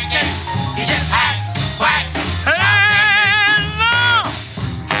and smacking. You just hack, whack, chop And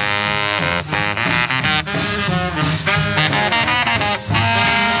now,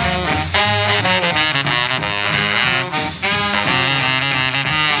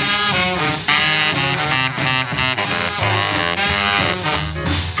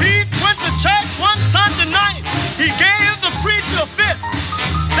 Pete went to church one Sunday night. He gave the preacher a fit.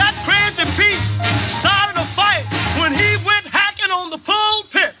 That crazy Pete started a fight when he went hacking on the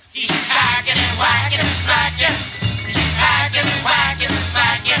pulpit. You keep hacking and whacking and smacking. You keep hacking and whacking and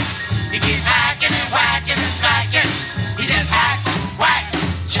smacking. You keep hacking and whacking and smacking. You just hack, whack,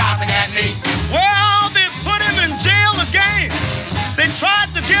 chopping at me. Well, they put him in jail again. They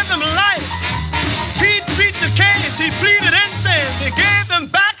tried to give him life. Pete beat the case. He pleaded innocent. They gave him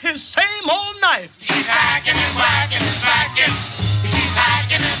back his same old knife. You keep hacking and whacking and smacking. You keep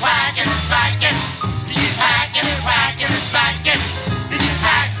hacking and whacking and smacking. You keep hacking and whacking and smacking. You just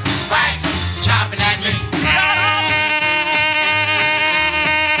hack, whack, chopping at me.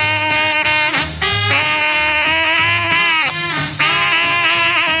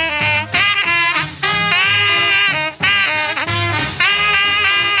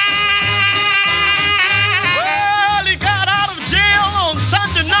 Well, he got out of jail on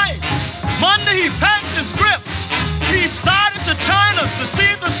Sunday night. Monday he packed his grip. He started to China to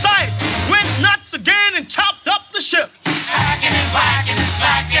see the sights. Went nuts again and chopped up the ship. Keep hacking and whacking and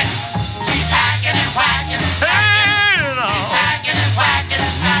smacking. Keep hacking and whacking and smacking. Hey, Keep now. hacking and whacking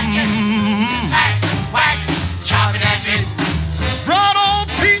and smacking. Hack, whack, chopping at me. Brought old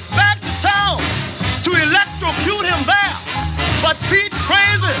Pete back to town to electrocute him there. But Pete,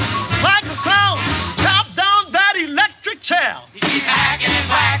 crazy like a clown, chopped down that electric chair. You keep hacking and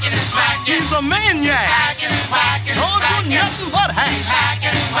whacking and smacking. He's a maniac. Hacking and whacking and Don't do smacking. nothing but Keep hack.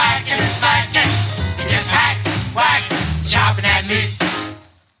 hacking and whacking and smacking. You just hack, whack, chopping at me.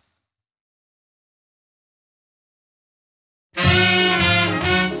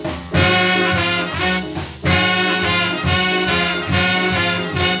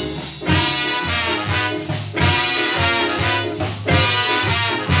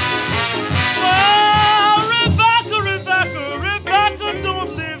 Well, Rebecca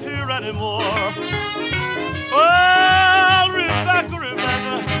don't live here anymore. Well, Rebecca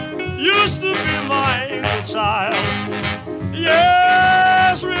used to be my angel child.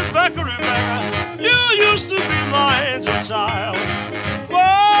 Yes, Rebecca, you used to be my angel child. Well,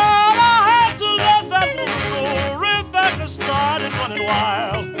 I had to let that woman go. Rebecca started running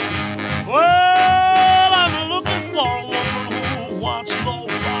wild. Well, I'm looking for a woman who wants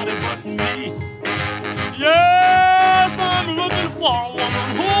nobody but me. Yes, I'm looking for a woman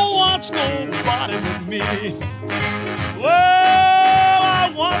who wants nobody but me. Well,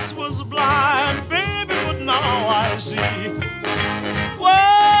 I once was blind, baby, but now I see.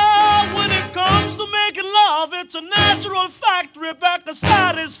 Well, when it comes to making love, it's a natural fact. Rebecca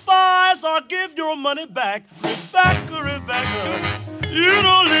satisfies or give your money back. Rebecca, you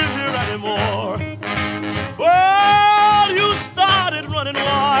don't live here anymore. Well, you started running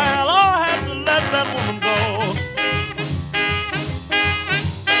wild. I had to let that woman go.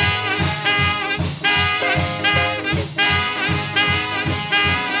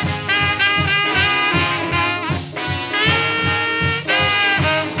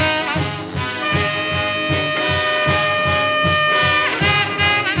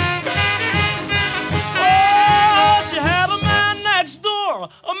 Oh, she had a man next door,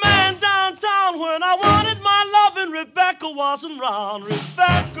 a man downtown. When I wanted my loving, Rebecca wasn't round.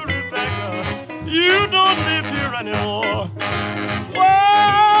 Rebecca, you don't live here anymore.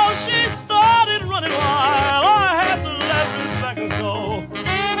 Well, she started running wild. I had to let Rebecca go.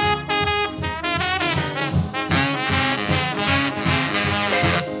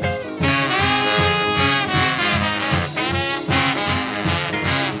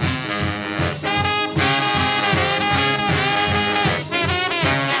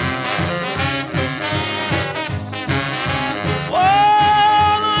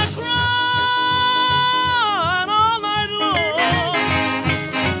 Well,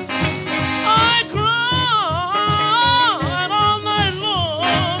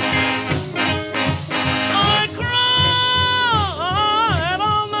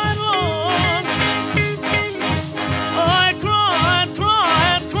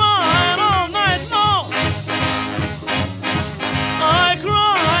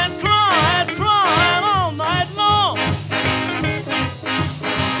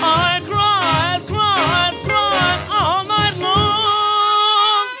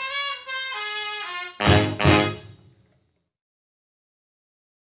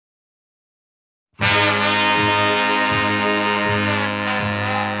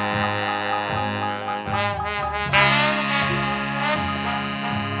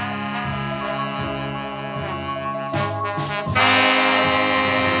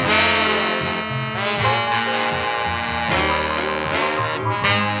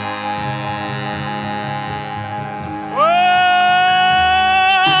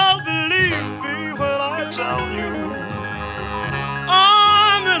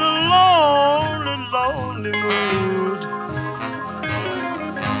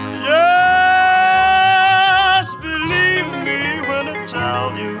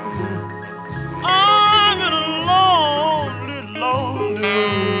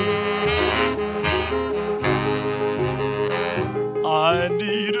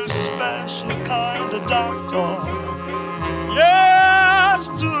 need a special kind of doctor. Yes,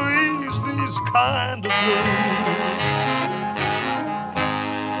 to ease these kind of blues.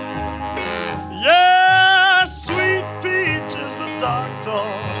 Yes, sweet peach is the doctor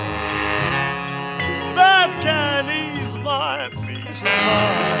that can ease my peace of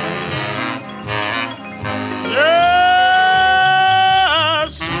mind. Yes,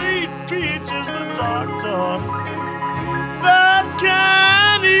 sweet peach is the doctor that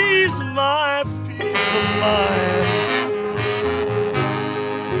can ease my peace of mind.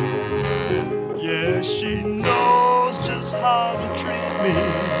 Yes, she knows just how to treat me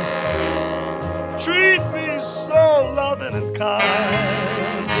so loving and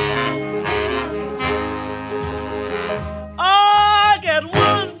kind. I get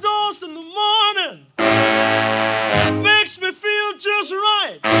one dose in the morning, makes me feel just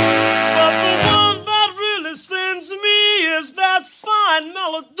right. But the one that really sends me is that fine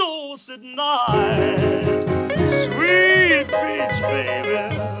mellow dose at night. Sweet peach, baby,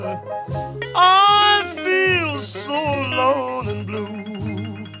 I feel so alone and blue.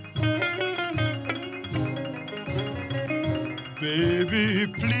 Baby,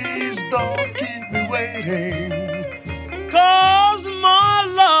 please don't keep me waiting, 'cause my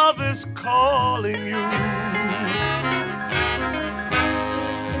love is calling you.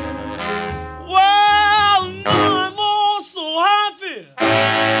 Well, I'm all so happy,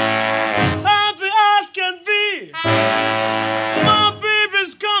 happy as can be. My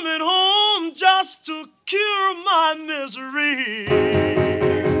baby's coming home just to cure my misery.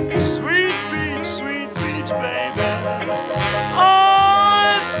 Sweet peach, baby,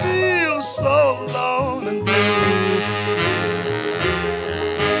 I feel so alone and blue.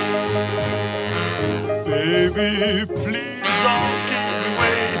 Baby, please don't keep me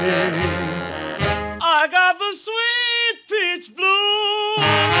waiting. I got the sweet peach blues.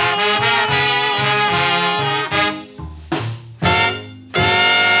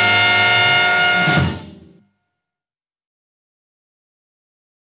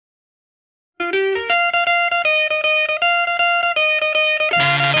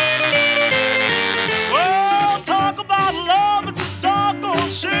 Well, talk about love, it's a doggone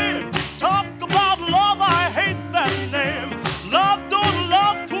shame. Talk about love, I hate that name. Love don't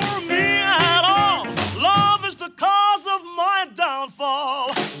love poor me at all. Love is the cause of my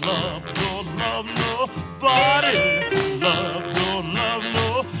downfall. Love don't love nobody. Love don't love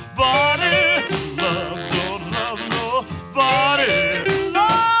nobody. Love don't love nobody.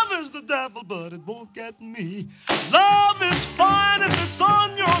 Love is the devil, but it won't get me. Love is fine if it's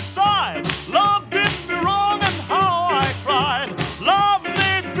on your side. Love did me wrong and how I cried. Love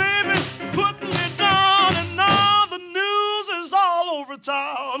made baby put me down, and now the news is all over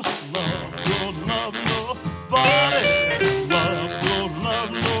town. Love don't love nobody. Love don't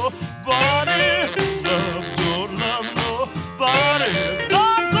love nobody. Love don't love nobody.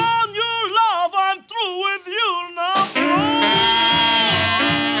 Doggone you, love, I'm through with you now.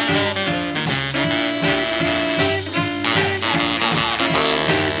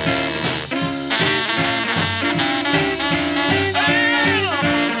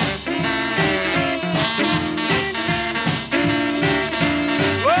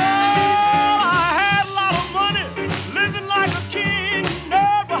 Well, I had a lot of money, living like a king,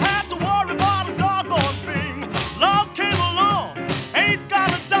 never had to worry about a doggone thing. Love came along, ain't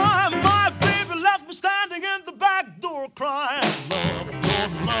got a dime. My baby left me standing in the back door crying. Love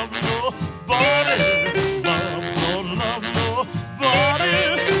don't love nobody. Love don't love nobody.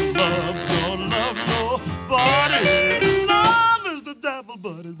 Love don't love nobody. Love is the devil,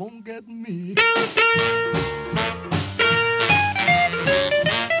 but it won't get me.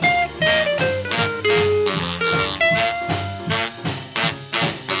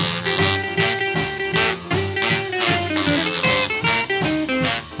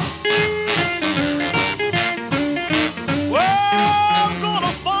 Well,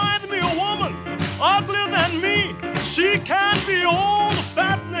 gonna find me a woman uglier than me. She can't be old,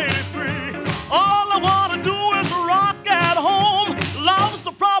 fat and 83. All I wanna do is rock at home. Love's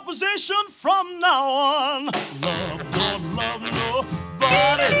the proposition from now on. Love don't love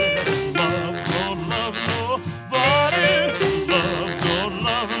nobody. Love don't love nobody. Love don't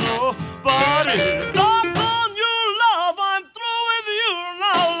love nobody. Doggone you, love, I'm through with you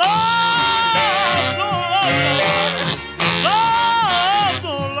now. Love don't love nobody. Love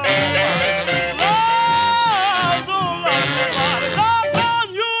don't love nobody. Love don't love nobody.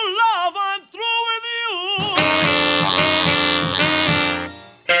 Doggone you, love, I'm through with you.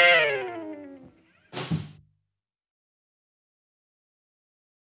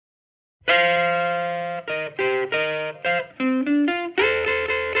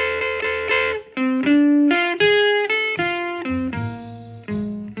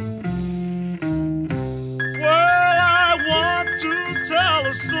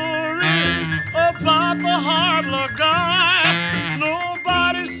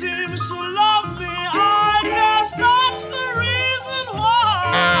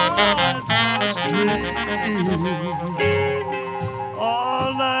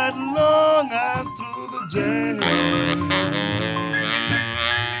 all night long and through the day.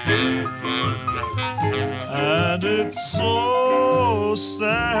 And it's so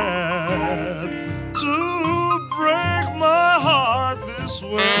sad to break my heart this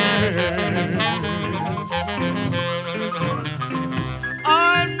way.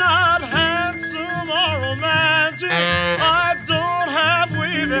 I'm not handsome or romantic, I don't have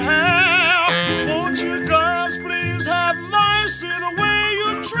wavy hair. Won't you girls please have mercy, the way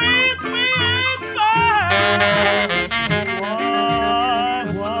you treat me ain't fair.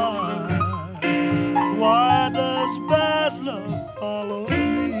 Why does bad luck follow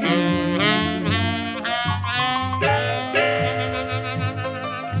me?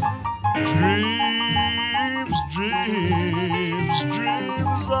 Dreams, dreams,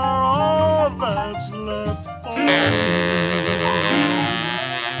 dreams are all that's left for me.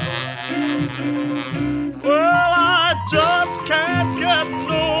 Well, I just can't get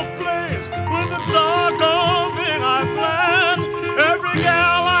no place with the doggone thing I planned. Every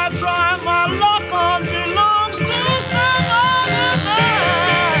gal I try my luck on belongs to some other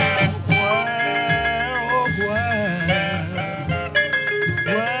man.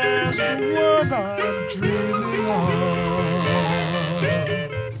 Where's the one I'm dreaming of?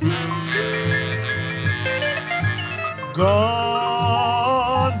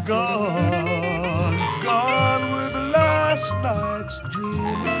 Gone, gone, gone with last night's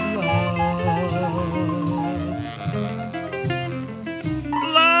dream of love.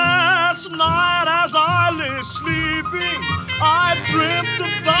 Last night as I lay sleeping, I dreamt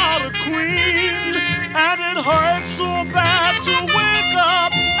about a queen, and it hurt so bad to wake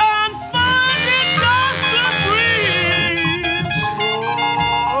up and find it just a dream. So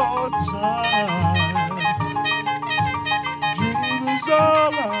tired, dream is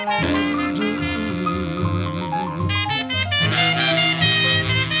all I do.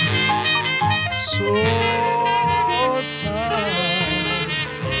 So tired,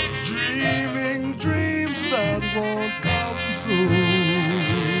 dreaming dreams that won't come true.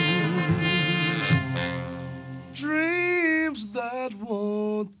 Dreams that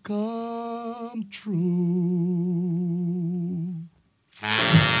won't come true.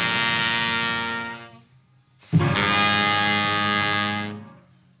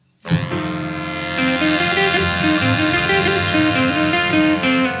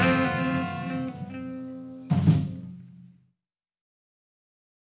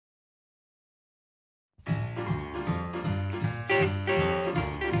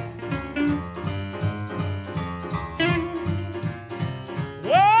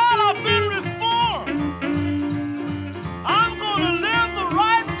 Well, I've been reformed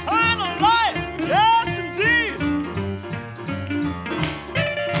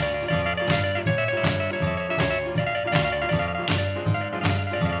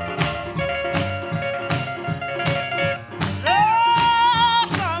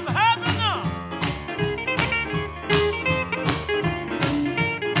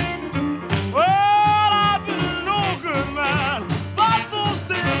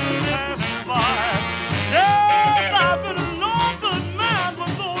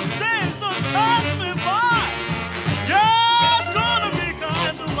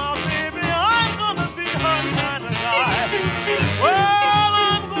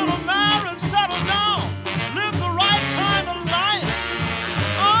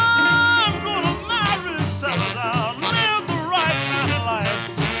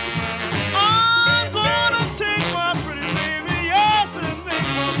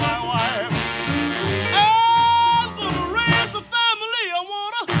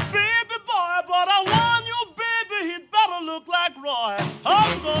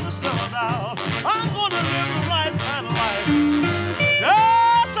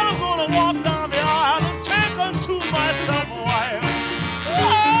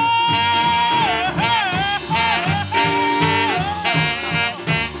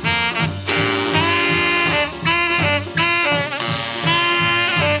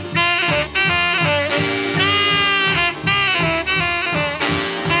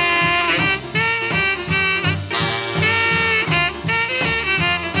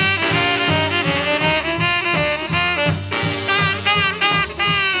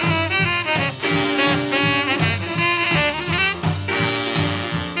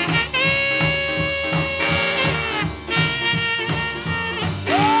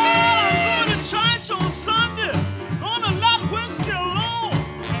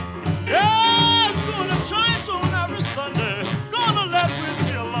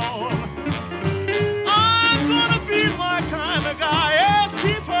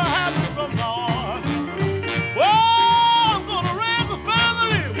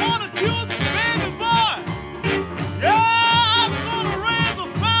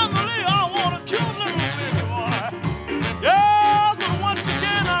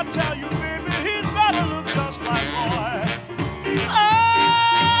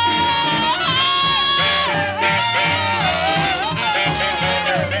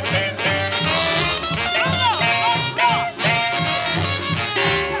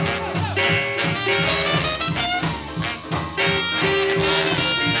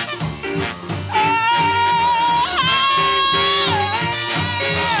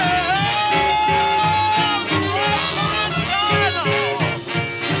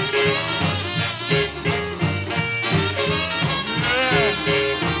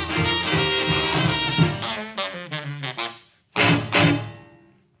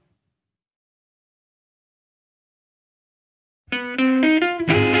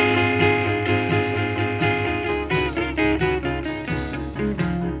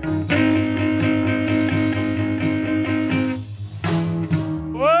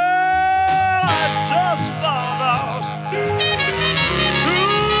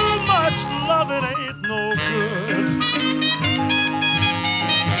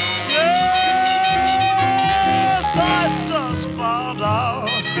out.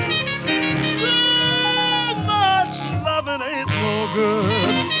 Too much loving ain't no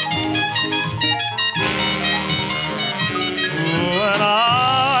good. When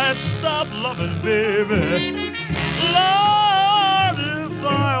I'd stop loving, baby, Lord, if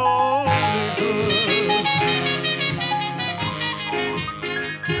I only could.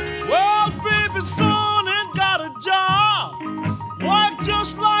 Well, baby's gone and got a job, work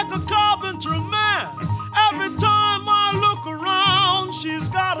just like a carpenter man. Every time I look around, she's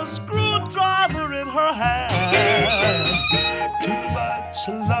got a screwdriver in her hand. Too much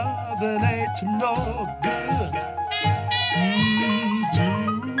loving ain't no good.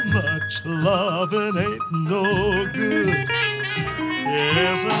 Too much loving ain't no good.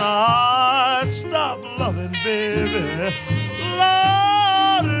 Yes, and I'd stop loving, baby,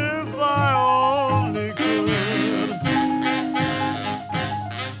 Lord, if I only could.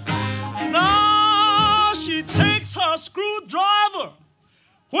 Now she takes her screwdriver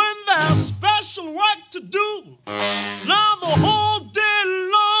when there's special work to do. Now the whole day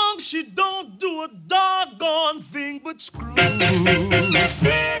long she don't do a doggone thing but screw.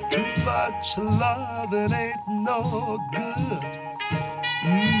 Too much loving ain't no good.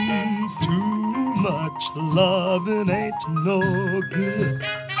 Too much loving ain't no good.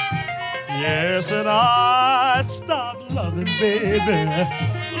 Yes, and I'd stop loving, baby,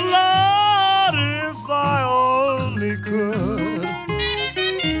 Lord, if I only could.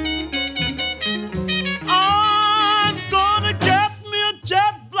 I'm gonna get me a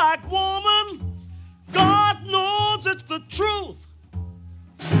jet black woman. God knows it's the truth.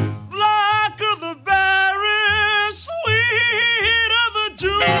 Blacker the berry, sweeter the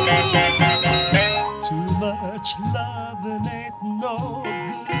juice. Too much loving ain't no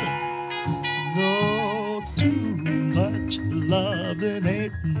good. No, too much loving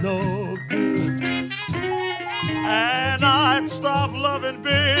ain't no good. And I'd stop loving,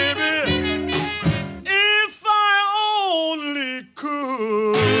 baby, if I only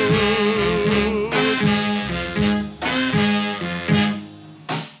could.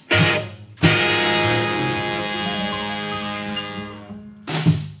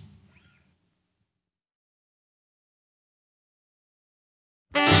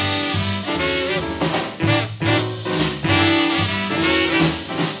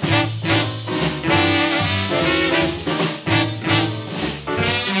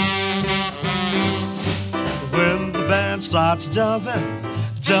 Starts jumping,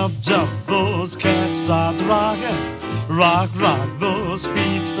 jump, jump, those cats start rocking. Rock, rock, those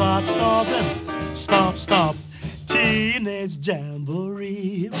feet start stomping. Stomp, stomp, teenage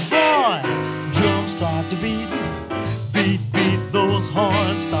jamboree. Boy, drums start to beatin'. Beat, beat, those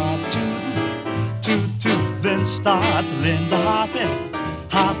horns start tootin'. Toot, toot, then start Linda hopping.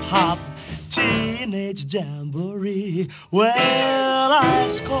 Hop, hop, teenage jamboree. Well,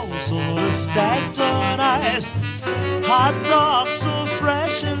 ice cold soda stacked on ice. Hot dogs so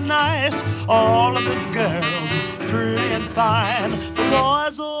fresh and nice. All of the girls pretty and fine. The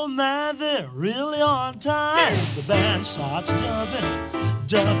boys, oh man, they're really on time. The band starts jumping.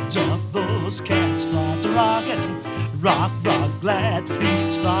 Jump, jump, those cats start to rockin'. Rock, rock, glad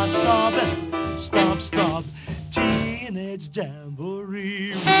feet start stomping. Stomp, stomp, teenage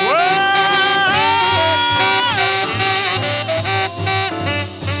jamboree.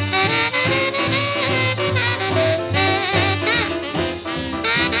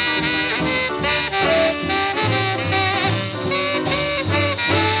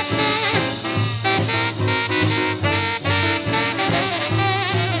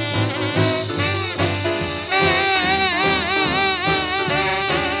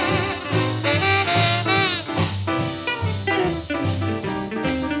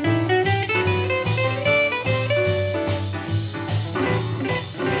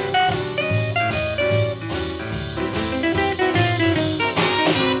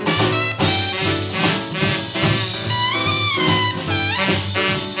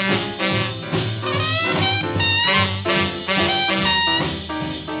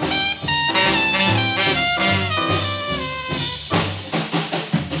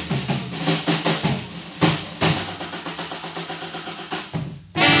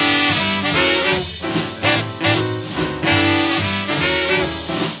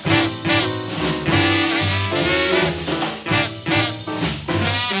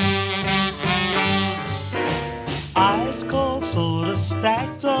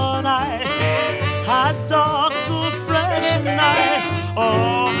 stacked on ice. Hot dogs so fresh and nice.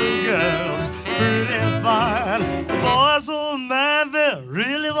 All the girls pretty and fine. The boys, oh man, they're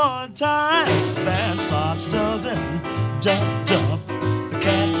really on time. The band starts jumping, jump, jump. The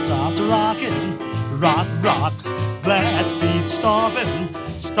cats start to rockin', rock, rock. Glad feet stomping,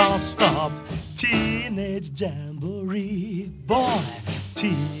 stomp, stomp. Teenage jamboree, boy.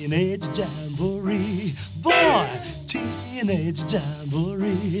 Teenage jamboree, boy. Teenage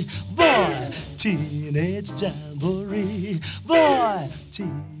jamboree, boy. Teenage jamboree, boy.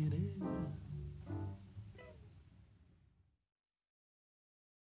 Teenage.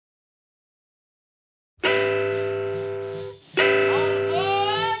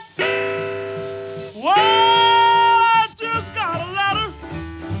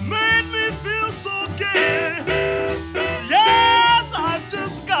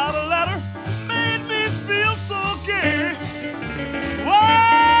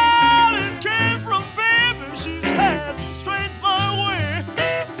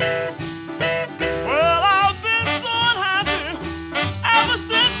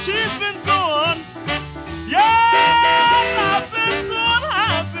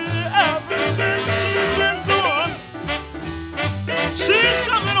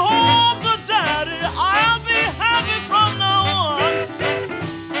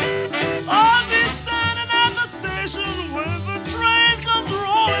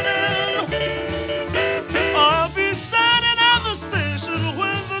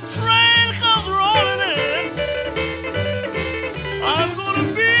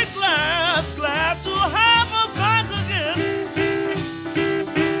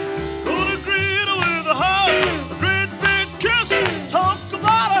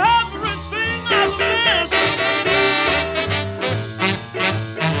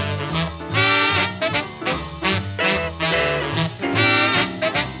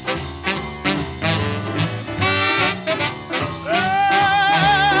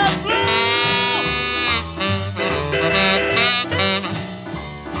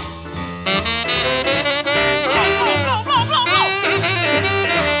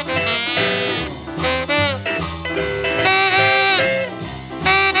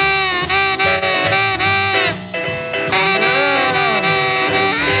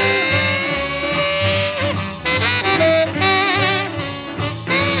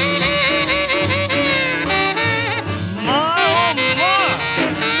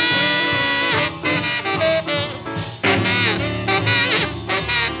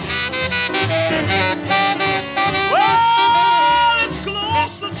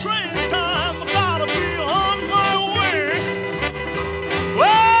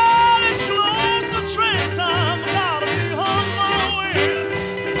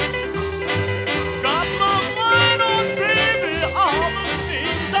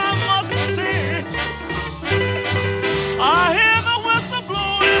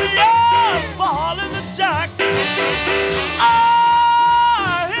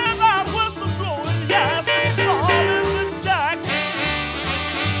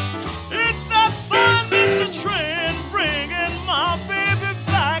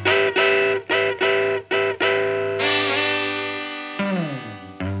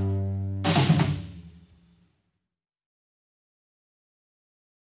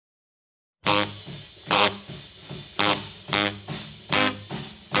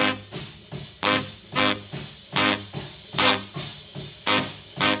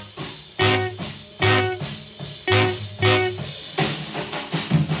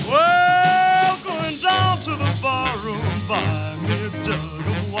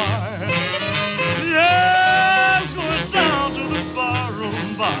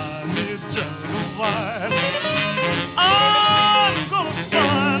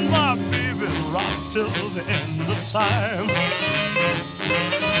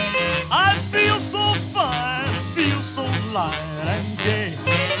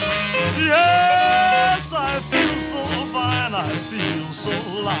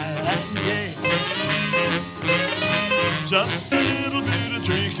 Just a little bit of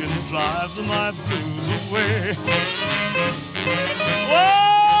drinking drives my blues away.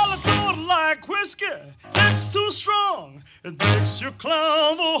 Well, I don't like whiskey, it's too strong. It makes you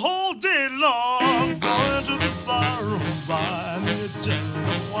clown the whole day long. Going to the barroom, buy me a jug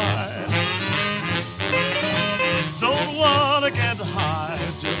of wine. Don't want to get high,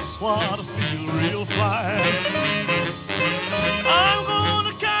 just want to feel real fine. I'm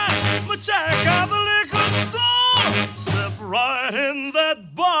gonna cash my check out the liquor store. Step right in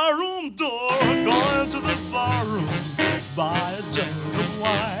that barroom door. Going to the barroom, buy a jug of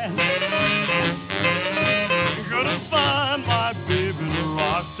wine. Gonna find my baby to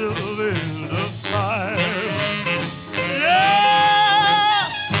rock till the end of time. Yeah!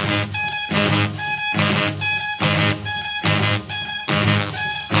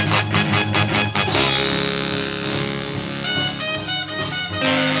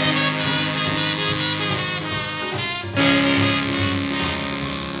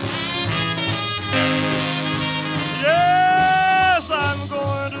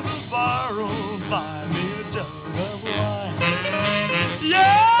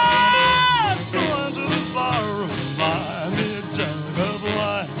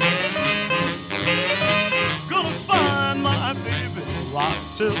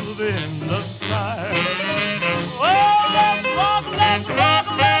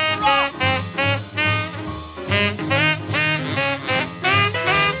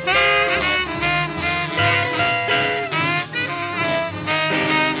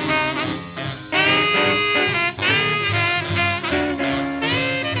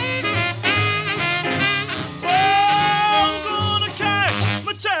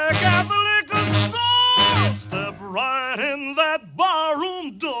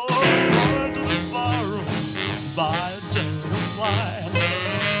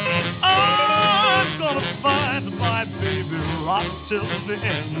 till the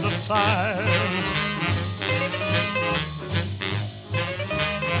end of time.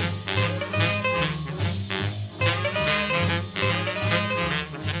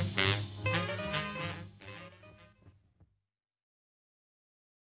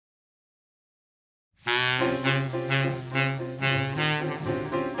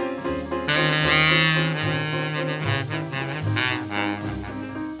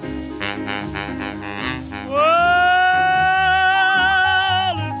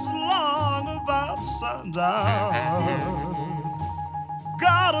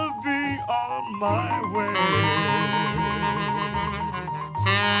 Gotta be on my way.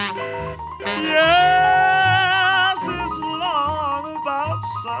 Yes, it's long about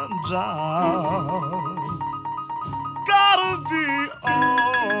sundown. Gotta be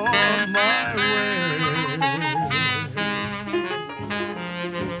on my way.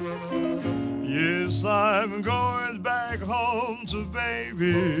 Yes, I'm going back home to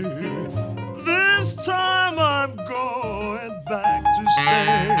baby. This time I'm going back to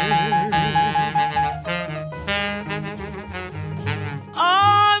stay.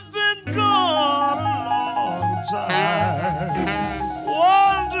 I've been gone a long time.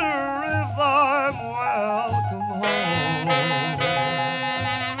 Wonder if I'm welcome home.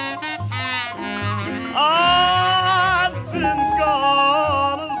 I've been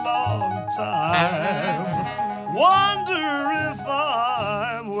gone a long time. Wonder if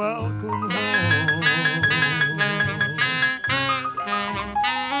I'm welcome home.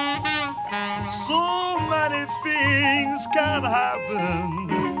 So many things can happen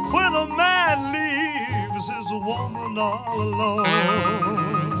when a man leaves his woman all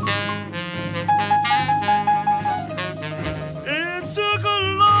alone. It took a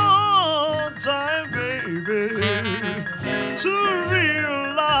long time, baby, to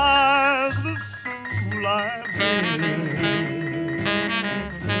realize the fool I've been.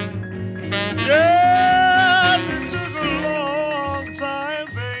 Yes, it took a long time,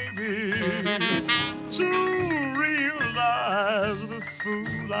 baby, to realize the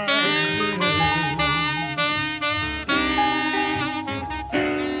fool I've been.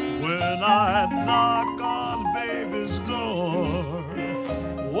 When I knock on baby's door,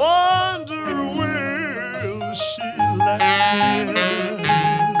 wonder will she let me in?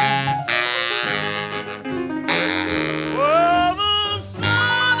 Well, the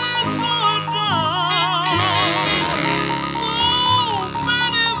sun is going down so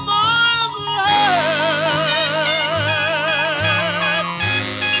many miles ahead.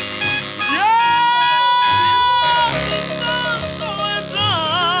 Yeah, the sun's going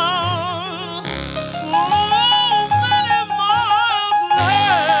down so many miles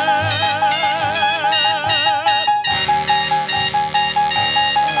ahead.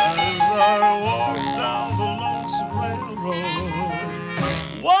 As I walk down the lonesome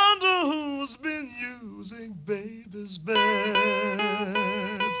railroad, wonder who's been using baby's bed.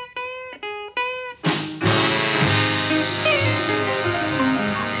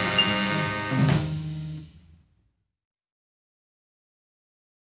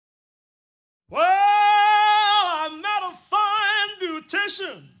 Well, I met a fine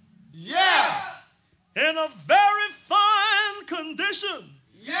beautician. Yeah! In a very fine condition.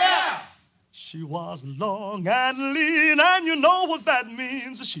 Yeah! She was long and lean, and you know what that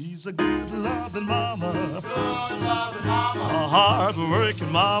means. She's a good loving mama, Good loving mama, a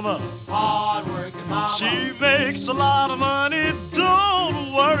hard-working mama. hard-working mama. She makes a lot of money,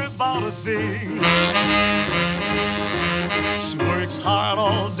 don't worry about a thing. She works hard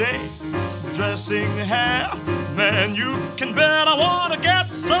all day, dressing hair. Man, you can bet I want to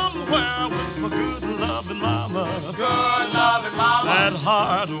get somewhere with my good loving mama. Good loving mama, That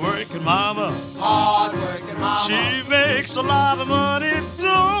hard-working mama. hard-working mama. She makes a lot of money,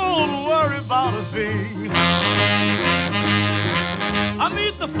 don't worry about a thing. I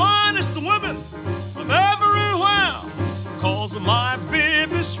meet the finest women from everywhere, 'cause my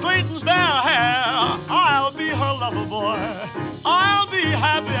baby straightens their hair. I'll be her lover boy, I'll be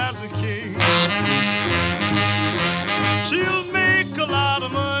happy as a king. She'll make a lot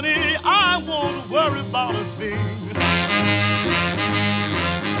of money, I won't worry about a thing.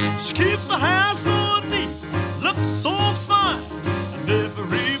 She keeps her hair so neat, looks so fine, and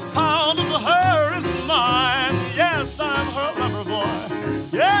every pound of her is mine. Yes, I'm her lover boy,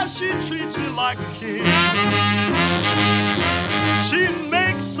 yes, she treats me like a king. She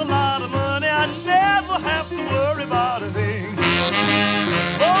makes a lot of money, I never have to worry about a thing.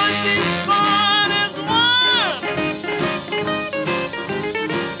 Boy, she's fine as wine.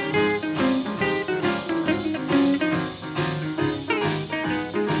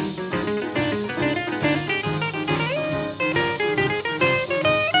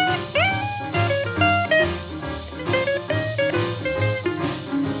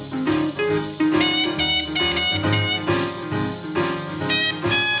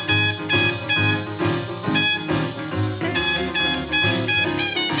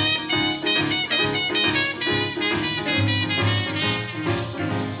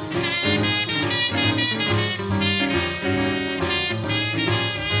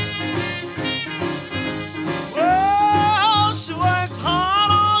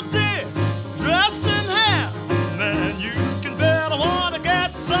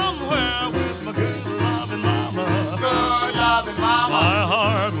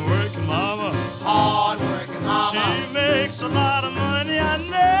 makes a lot of money. I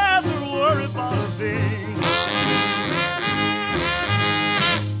never worry about a thing.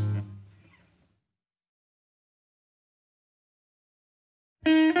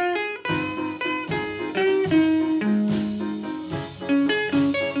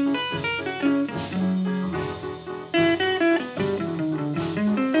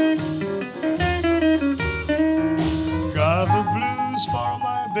 Got the blues for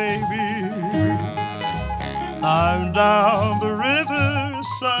my baby. I'm down the river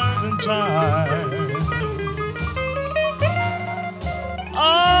serving time.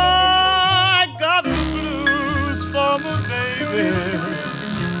 I got the blues for my baby.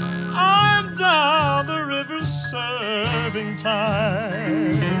 I'm down the river serving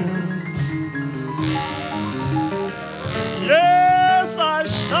time. Yes, I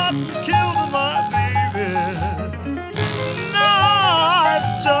shot and killed my baby. Now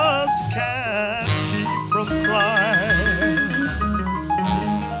I just can't keep from crying.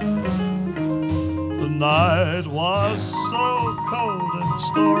 The night was so cold and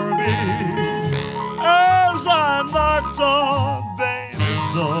stormy as I knocked on baby's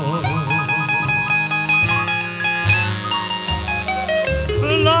door.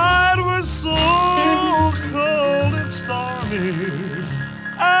 The night was so cold and stormy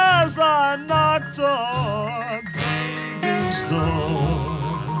as I knocked on baby's door.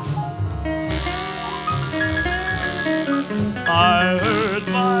 I heard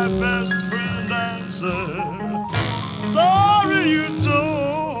my best friend answer, sorry you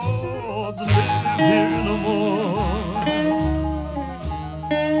don't live here no more.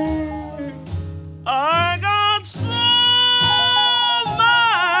 I got so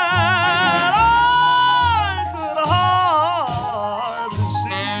mad I could hardly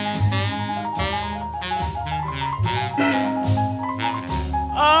see.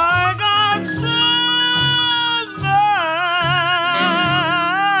 I got so mad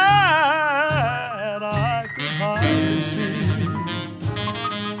I could hardly see.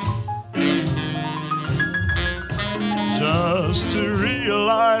 Just to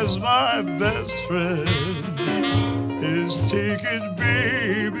realize my best friend is taking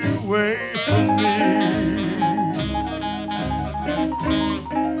baby away from me.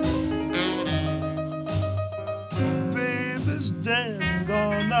 Baby's dead and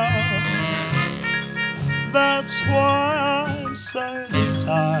gone now. That's why I'm serving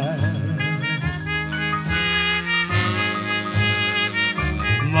time.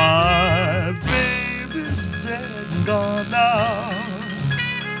 My baby's dead and gone now.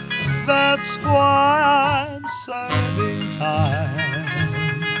 That's why I'm serving time.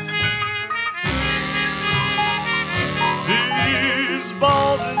 These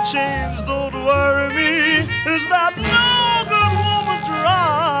balls and chains don't worry me. Is that no good woman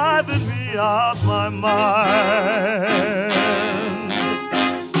driving me out my mind?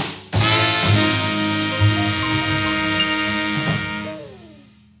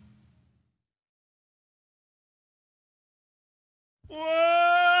 Well,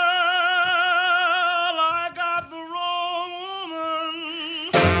 I got the wrong woman.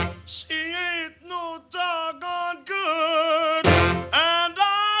 She ain't no doggone good. And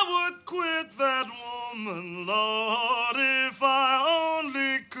I would quit that woman, Lord, if I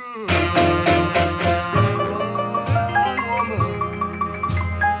only could. Wrong woman.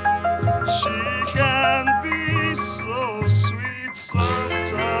 She can be so sweet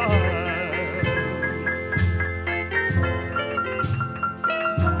sometimes.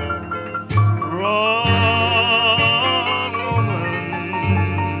 Wrong woman,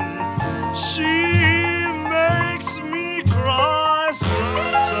 she makes me cry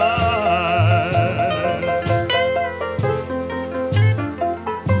sometimes.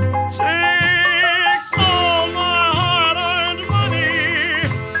 Takes all my hard-earned money,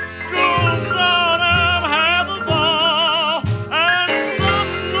 goes out and have a ball, and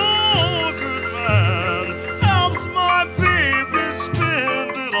some no good man helps my baby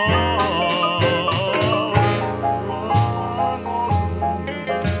spend it all.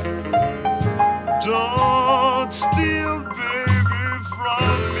 Don't steal baby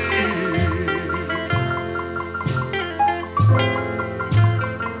from me.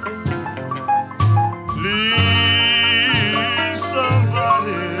 Please,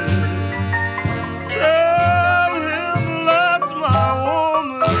 somebody, tell him let my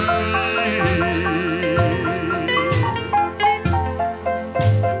woman be.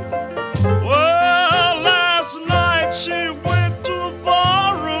 Well, last night she went to a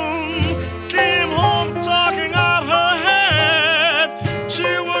ballroom, came home talking out her head.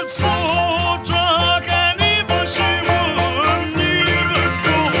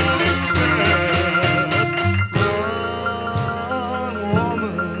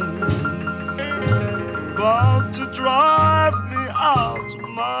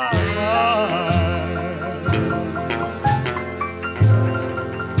 my mind.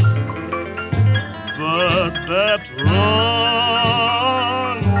 But that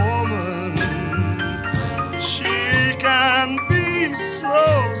wrong woman, she can be so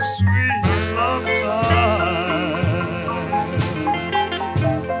sweet sometimes.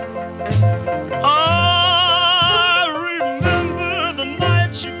 I remember the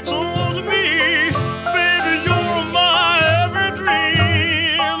night she told me, baby, you're my every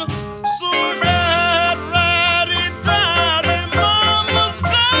dream. So get ready, daddy, mama's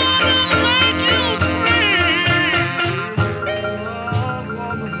gonna make you scream. Wrong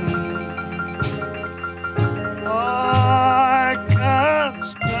woman, I can't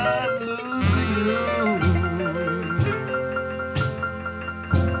stand losing you.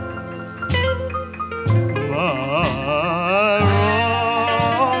 My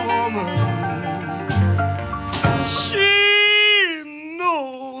wrong woman, she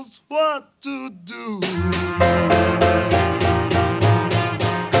knows what to do.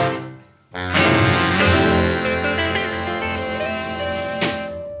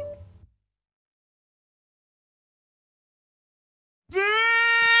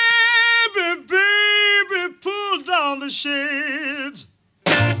 Baby, baby, pull down the shades.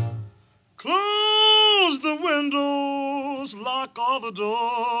 Close the windows, lock all the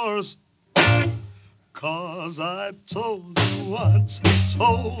doors. 'Cause I told you once,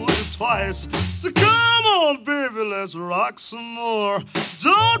 told you twice. So come on, baby, let's rock some more.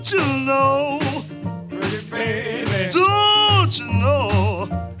 Don't you know? Pretty baby. Don't you know?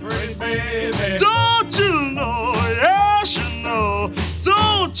 Pretty baby. Don't you know? Yes, you know.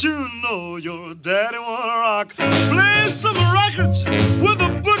 Don't you know your daddy wanna rock? Play some records with a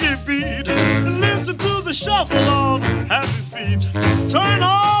boogie beat and listen to the shuffle of happy feet. Turn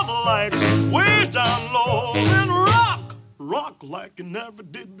all the lights way down low and rock, rock like you never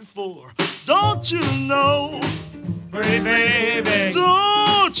did before. Don't you know? Pretty baby.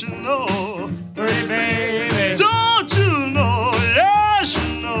 Don't you know? Pretty baby. Don't you know? Yes,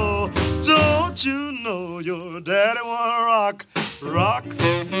 you know. Don't you know your daddy wanna rock? Rock,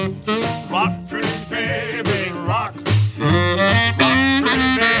 rock, pretty baby, rock, rock, pretty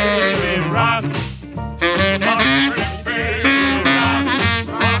baby, rock, rock, pretty baby, rock,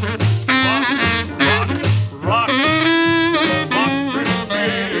 rock, rock, rock, rock, rock, pretty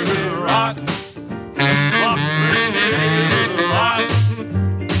baby, rock, rock, pretty baby, rock,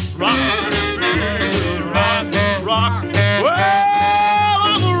 rock, pretty baby, rock, rock. Well,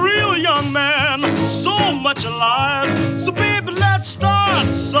 I'm a real young man, so much alive. So baby, let's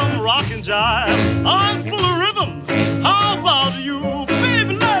start some rockin' jive. I'm full of rhythm. How about you?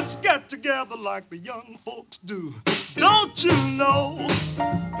 Baby, let's get together like the young folks do. Don't you know?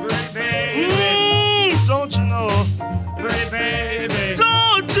 Pretty baby. Don't you know? Pretty baby.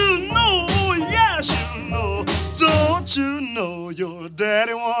 Don't you know? Yes, you know. Don't you know your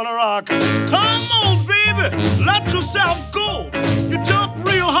daddy wanna rock? Come on, baby, let yourself go. You jump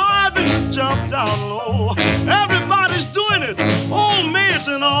real high, then you jump down low. Everybody's doing it, old maids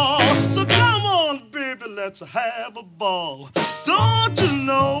and all. So come on, baby, let's have a ball. Don't you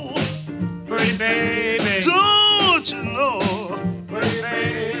know? Pretty baby. Don't you know? Pretty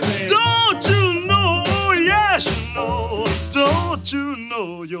baby. Don't you know? Yes, you know. Don't you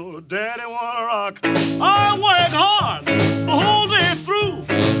know your daddy wanna rock? I work hard the whole day through.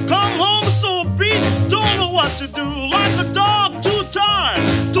 Come home so beat, don't know what to do. Like a dog too tired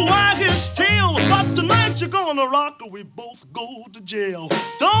to wag his tail. But tonight you're gonna rock or we both go to jail.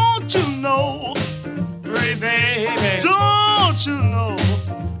 Don't you know? Pretty baby. Don't you know?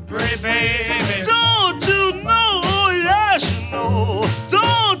 Pretty baby. Don't you know? Yes, you know.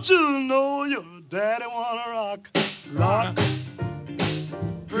 Don't you know your daddy wanna rock? Rock.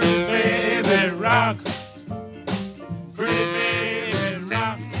 Pretty baby, rock. Pretty baby,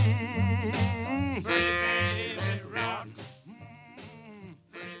 rock. Pretty baby, rock.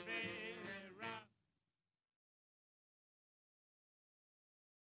 Pretty baby, rock.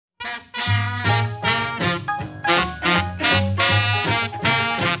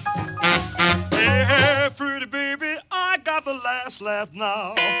 Hey, pretty baby, I got the last laugh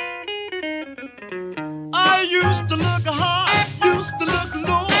now. I used to look high, used to look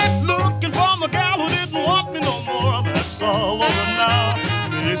low, looking for a gal who didn't want me no more. That's all over now.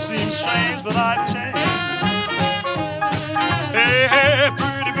 It seems strange, but I changed. Hey, hey,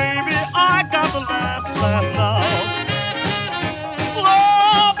 pretty baby, I got the last laugh now.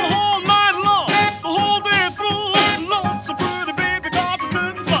 Well, the whole night long, the whole day through, lonesome pretty baby, 'cause I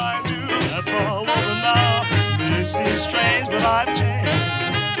couldn't find you. That's all over now. It seems strange, but I've changed.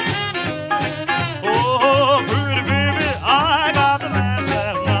 Oh, pretty baby, I got the last laugh.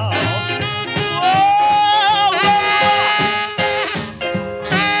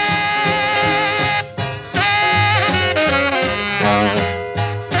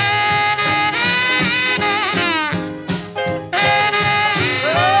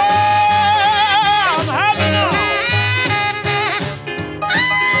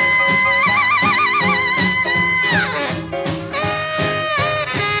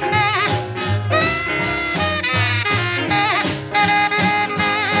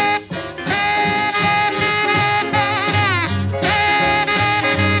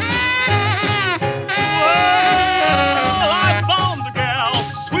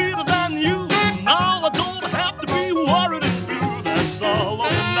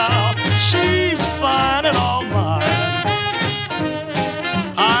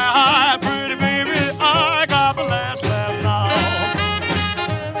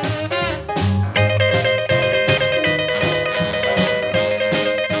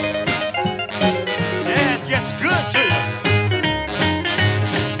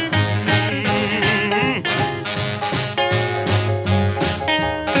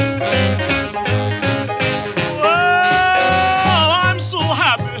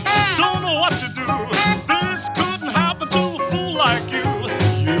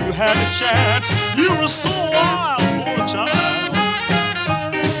 was so wild, poor child.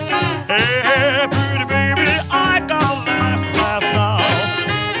 Hey, pretty baby, I got the last laugh now.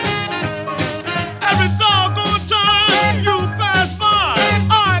 Every doggone time you pass by,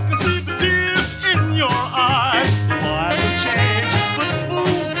 I can see the tears in your eyes. Why would change, but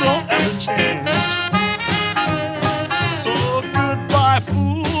fools don't ever change. So goodbye,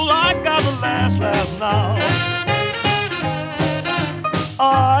 fool, I got the last laugh now.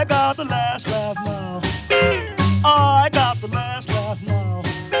 I got the last laugh now. I got the last laugh now.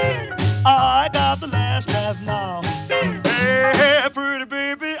 I got the last laugh now. Hey, hey, pretty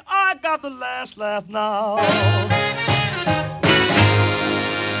baby, I got the last laugh now.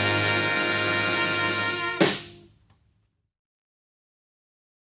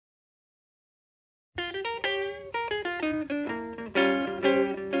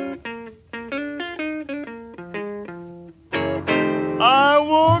 I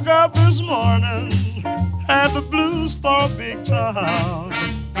woke up this morning, had the blues for a big town.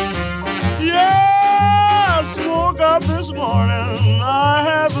 Yes, woke up this morning, I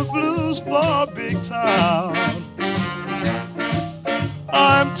have the blues for a big town.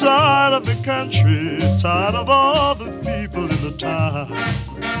 I'm tired of the country, tired of all the people in the town.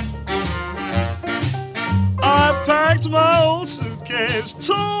 I packed my old suitcase,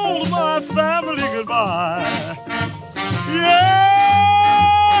 told my family goodbye.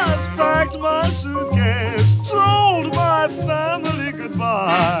 Yes, packed my suitcase, told my family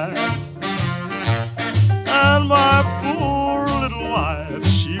goodbye. And my poor little wife,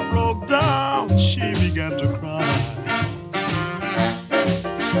 she broke down, she began to cry.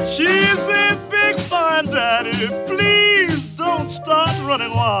 She said, big fine daddy, please don't start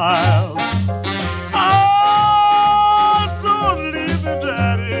running wild. Oh, don't leave me,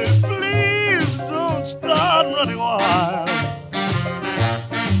 daddy, please don't start running wild.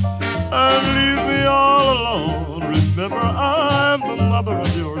 And leave me all alone, remember I'm the mother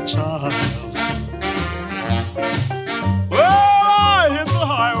of your child. Well, I hit the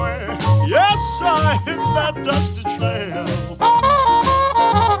highway, yes, I hit that dusty trail.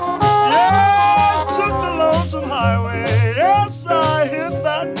 Yes, took the lonesome highway, yes, I hit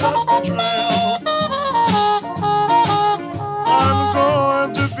that dusty trail. I'm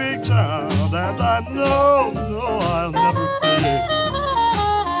going to big town, and I know, I'll never fail.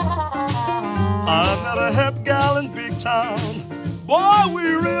 I met a hep gal in big town, boy, we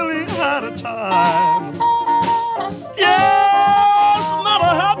really had a time. Yes, met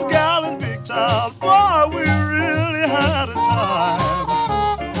a hep gal in big town, boy, we really had a time.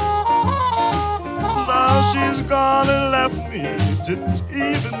 Now she's gone and left me, didn't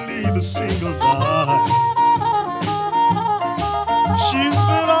even leave a single dime. She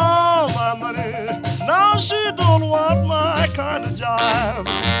spent all my money, now she don't want my kind of jive.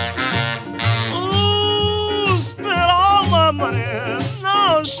 Ooh, spent all my money,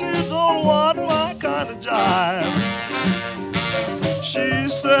 now she don't want my kind of jive. She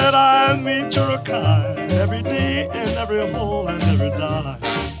said I meet her a kind every day and every hole and every dime.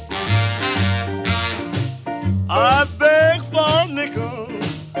 I beg for a nickel,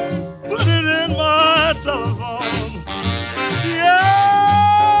 put it in my telephone.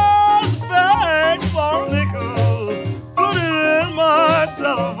 Yes, beg for a nickel, put it in my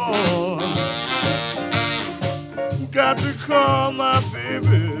telephone. Got to call my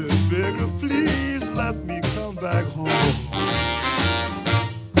baby, beg her please let me come back home.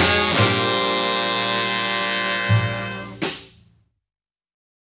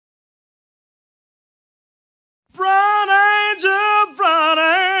 Brown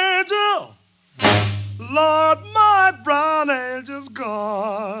angel, Lord, my brown angel's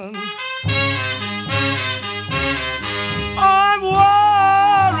gone. I'm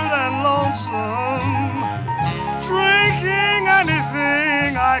worried and lonesome, drinking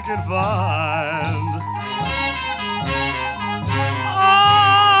anything I can find.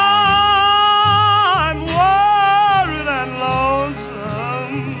 I'm worried and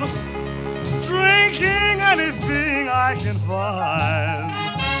lonesome, drinking anything I can find.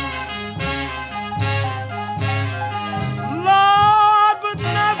 Lord, but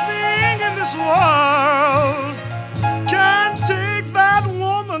nothing in this world can take that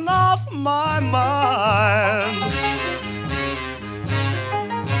woman off my mind.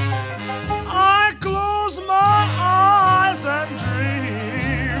 I could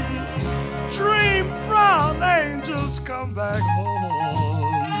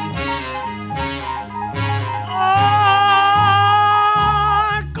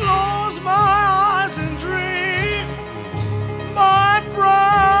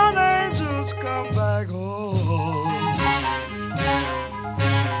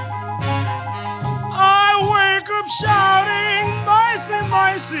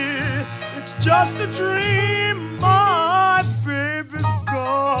mercy, it's just a dream. My baby's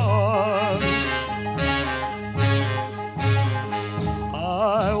gone.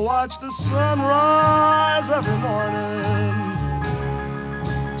 I watch the sunrise every morning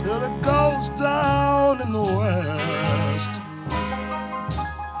till it goes down in the west.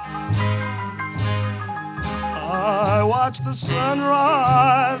 I watch the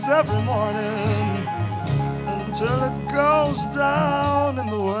sunrise every morning until it goes down in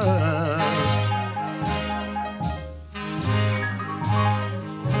the west.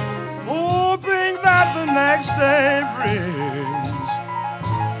 Hoping that the next day brings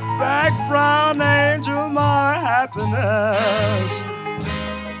back, brown angel, my happiness.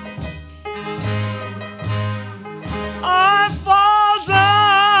 I fall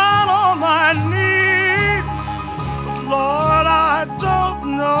down on my knees, but Lord, I don't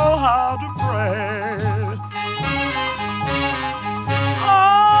know how to pray.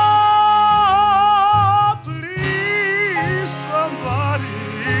 Oh, please, somebody,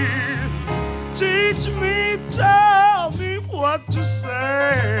 teach me, tell me what to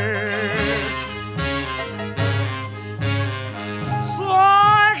say, so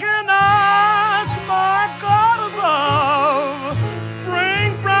I can ask my God above,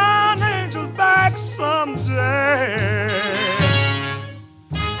 bring brown angels back someday.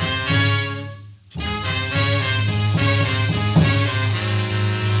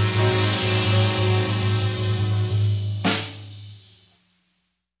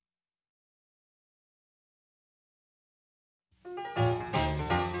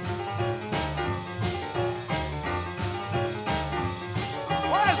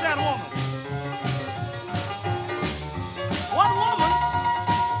 Where's that woman? What woman?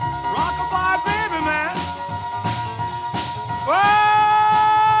 Rockabye baby, man.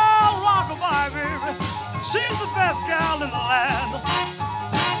 Well, rockabye baby, she's the best gal in the land.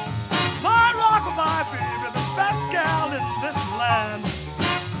 My rockabye baby, the best gal in this land.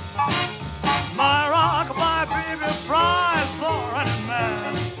 My rockabye baby, prize for any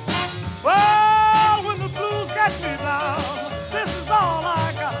man. Well, when the blues get me down, this is all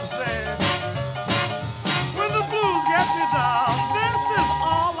I gotta say. When the blues get me down, this is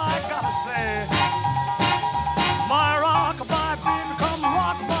all I gotta say. My rockabye baby, come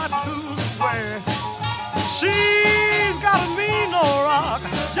rock my blues away. She's got a mean old rock,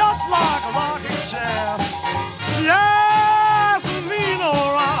 just like a rocking chair. Yes, a mean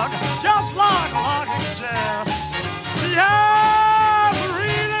old rock, just like a rocking chair. Yes,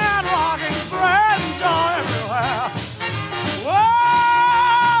 reading and rocking, spread and joy everywhere. Well,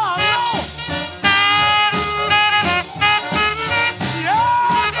 I know.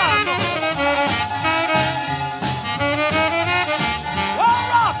 Yes, I know. Well,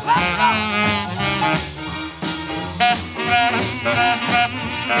 rock, let's go.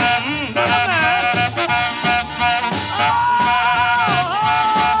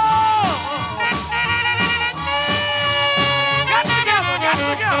 Get together, get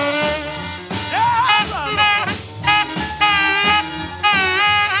together. Yes, I know.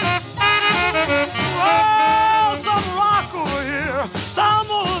 Oh, some rock over here, some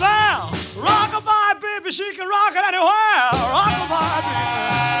over there. Rockabye baby, she can rock it anywhere. Rockabye baby,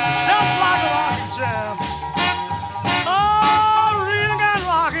 just like a rocking chair. Oh, reading and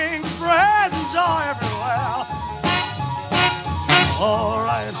rocking, spread and joy everywhere. All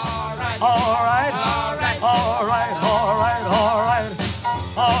right, all right, all right, all right, all right, all right,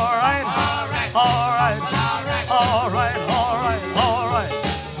 all right, all right, all right, all right, all right.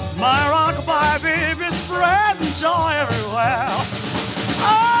 My rockabye baby, spread and joy everywhere.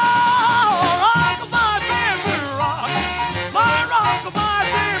 Oh, rockabye baby, rock. My rockabye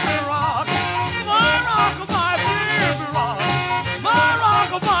baby, rock. My rockabye baby, rock. My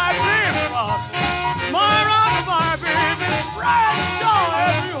rockabye baby, rock. My rockabye baby, spread and joy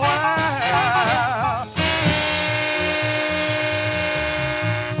everywhere.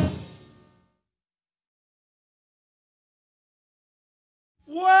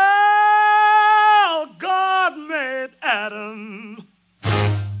 Well, God made Adam.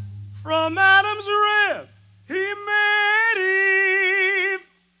 From Adam's rib, he made Eve.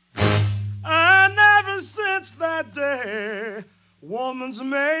 And ever since that day, woman's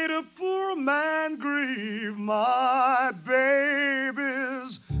made a poor man grieve. My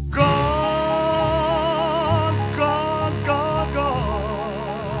baby's gone, gone, gone,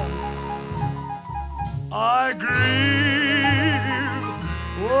 gone. I grieve,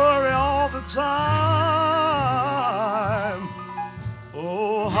 worry all the time.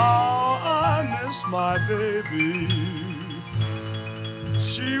 Oh, how I miss my baby.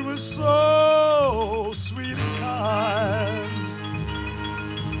 She was so sweet and kind.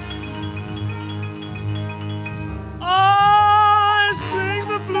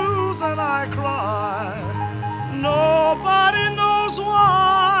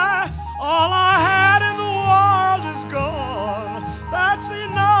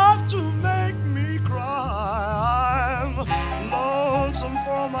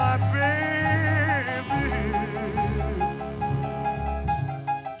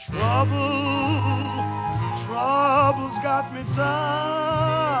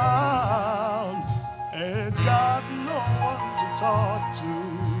 town, ain't got no one to talk to.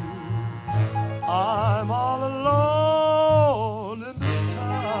 I'm all alone in this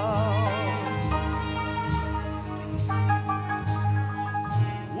town.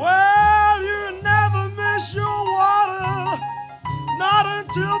 Well, you never miss your water, not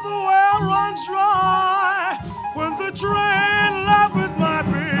until the well runs dry. When the train left with my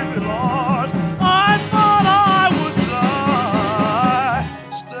baby, Lord, I thought I would die.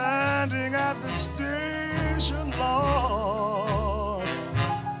 Standing at the station, Lord,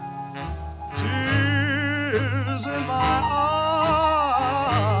 tears in my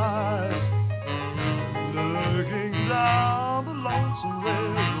eyes, looking down the lonesome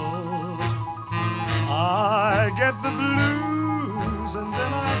railroad. I get the blues and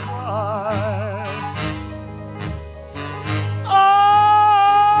then I cry. I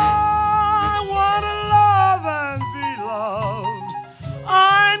want to love and be loved.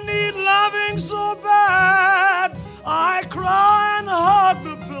 I need loving so bad. I cry and hug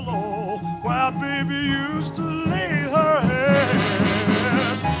the pillow where baby used to lay her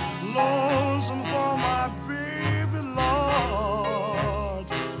head. Lonesome for my baby, Lord.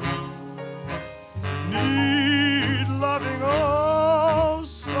 Need loving oh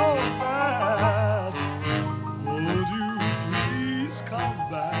so bad. Would you please come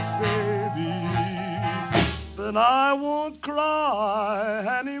back, baby? Then I won't cry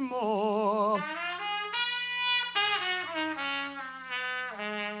anymore.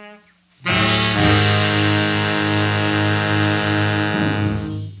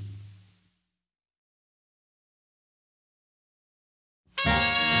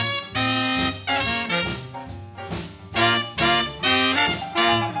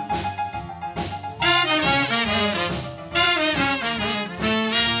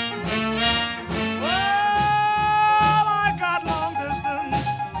 Well, I got long distance,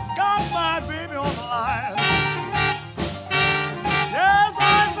 got my baby on the line. Yes,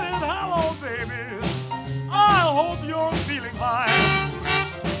 I said hello, baby. I hope you're feeling fine.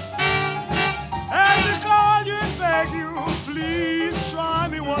 Had to call you and beg you, please try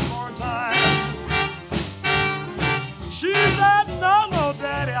me one more time. She said, no, no,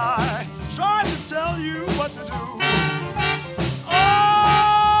 Daddy, I tried to tell you what to do.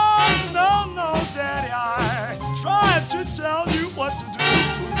 Oh, no, no, Daddy, I tried to tell you what to do.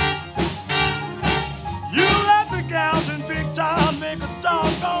 You let the gals in big town make a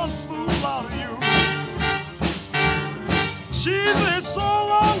doggone fool out of you. She said, so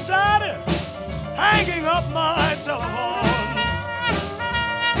long, Daddy, hanging up my telephone.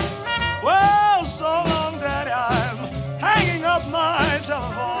 Well, so long, Daddy, I'm hanging up my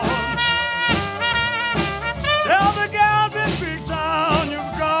telephone. Tell the gals in big town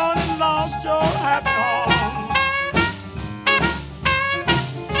you've gone and lost your happy home.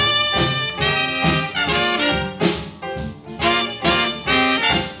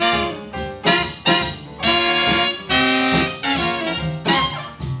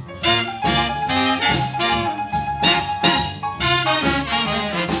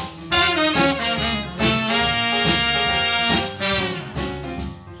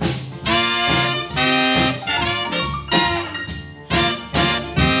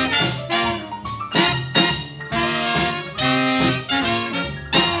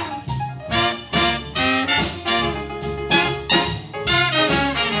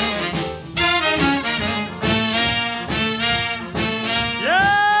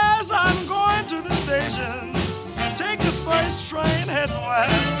 Yes, I'm going to the station. Take the first train heading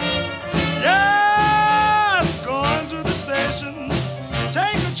west. Yes, going to the station.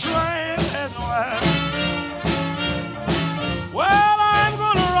 Take the train heading west. Well, I'm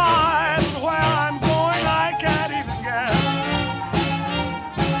gonna ride, but where I'm going I can't even guess.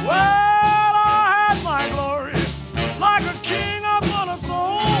 Well, I had my glory like a king up on a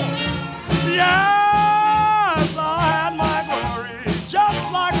throne. Yes, I had my glory just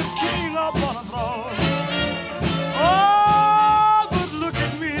like a king up on a throne. Oh, but look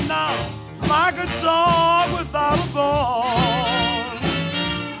at me now, like a dog without a bone.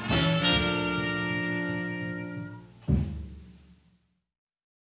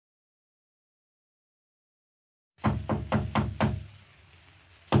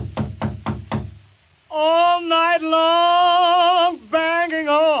 All night long, banging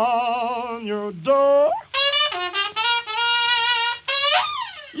on your door.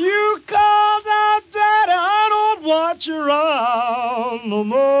 You called out, Daddy, I don't want you around no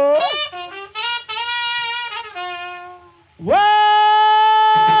more.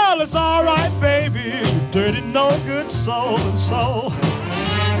 Well, it's all right, baby, you dirty, no good soul and soul.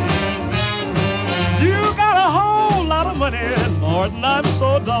 You got a whole lot of money, Lord, and I'm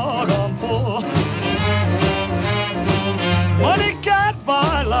so doggone poor. Money can't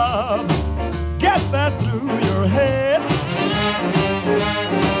buy love, get that through your head.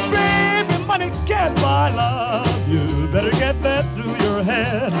 Baby, money can't buy love, you better get that through your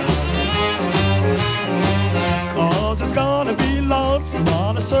head. 'Cause it's gonna be lonesome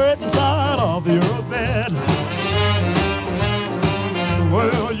on a certain side of your bed.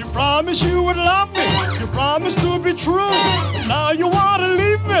 Well, you promised you would love me, you promised to be true. Now you want to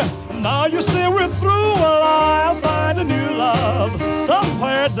leave me, now you say we're through. Well, I'll find a new love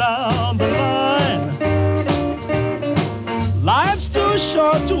somewhere down the line. Life's too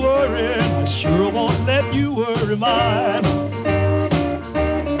short to worry, I sure won't let you worry mine.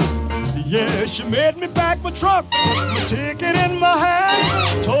 Yeah, she made me pack my truck, put my ticket in my hand,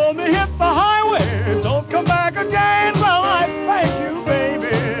 told me hit the highway, don't come back again. Well, I thank you,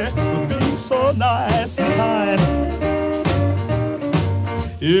 baby, for being so nice and kind.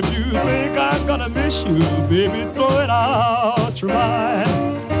 If you think I'm gonna miss you, baby, throw it out your mind.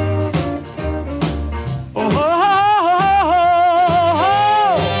 Oh, oh, oh,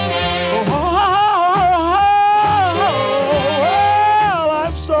 oh, oh, well,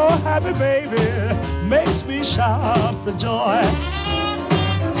 I'm so happy, baby, makes me shout for joy.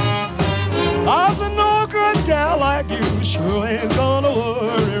 'Cause a no good gal like you sure ain't gonna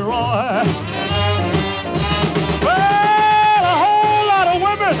worry, Roy. Well, a whole lot of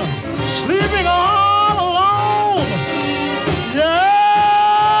women sleeping all alone.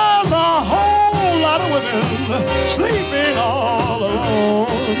 Yes, a whole lot of women sleeping all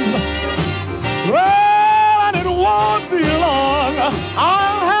alone. Well, and it won't be long,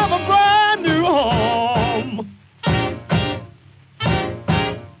 I'll have a brand new home.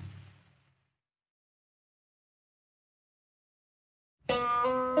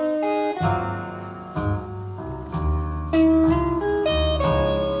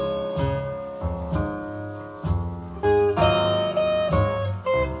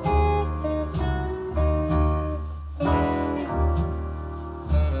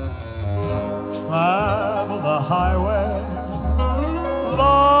 Travel the highway,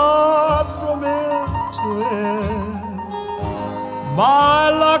 Lord, from end to end. My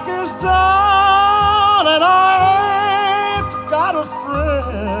luck is down and I ain't got a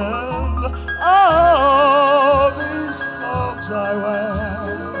friend. Oh, these clothes I wear,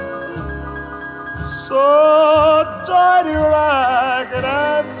 so dirty, ragged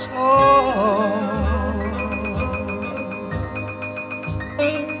and torn.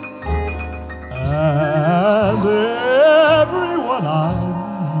 And everyone I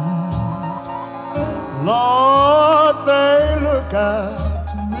meet, Lord, they look at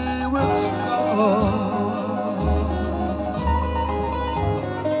me with scorn.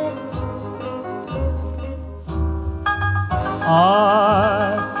 I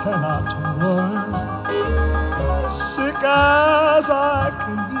cannot work, sick as I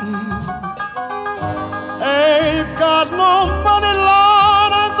can be. Ain't got no money,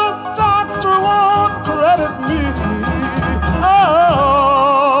 Lord, and the doctor won't credit me.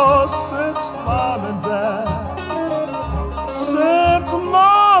 Oh, since Mom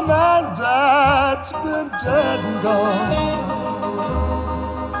and Dad's been dead and gone.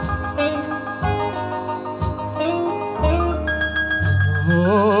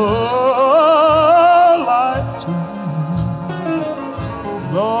 Oh, life to me,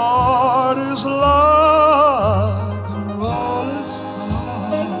 Lord, is like a rolling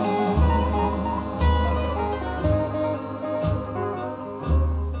stone.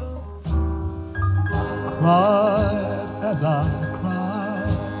 Cried and I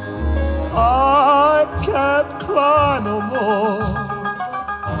cried, I can't cry no more.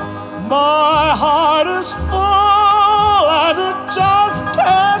 My heart is full and it just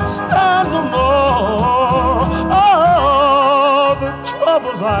can't stand no more. Oh, the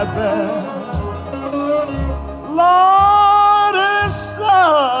troubles I bear, Lord, is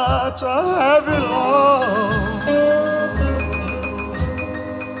such a heavy load.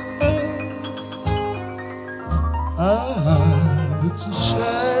 And it's a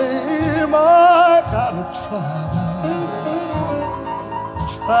shame I gotta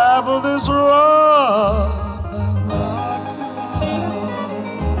travel this road.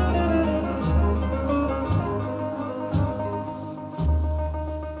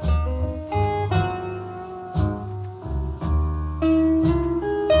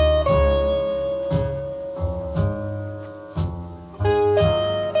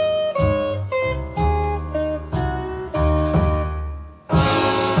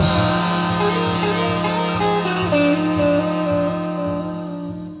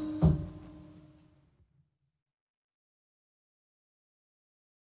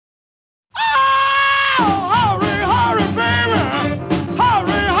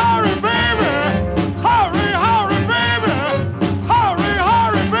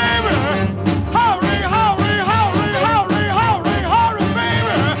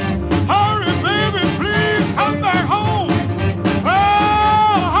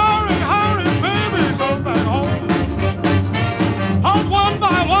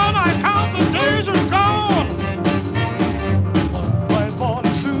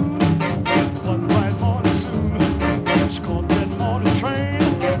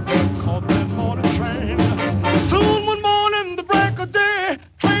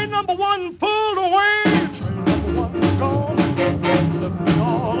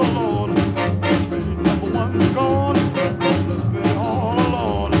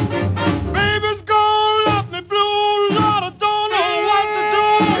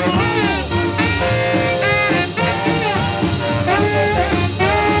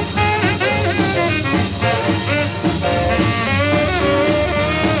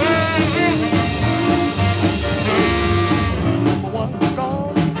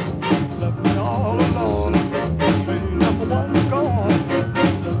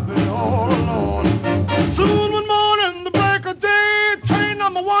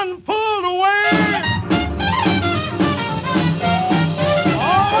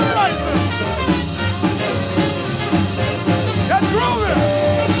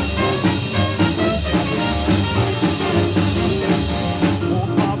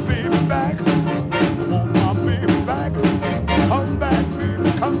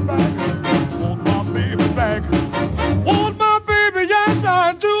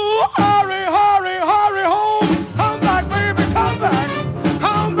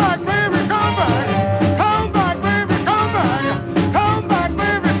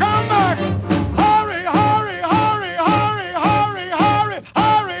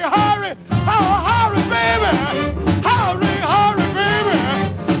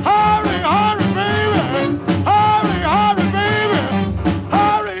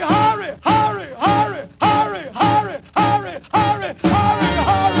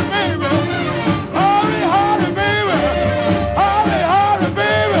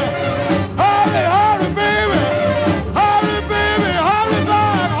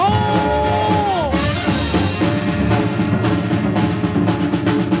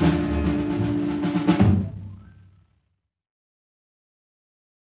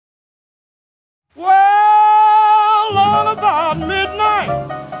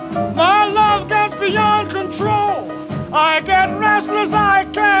 I get restless, I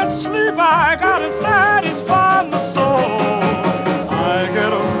can't sleep, I gotta satisfy my soul. I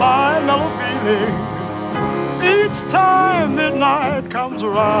get a fine mellow feeling each time midnight comes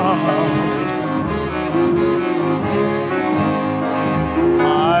around.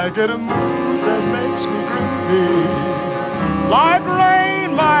 I get a mood that makes me groovy. Like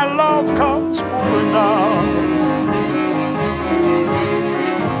rain, my love comes pouring down.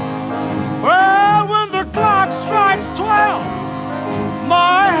 Well, when the clock strikes 12,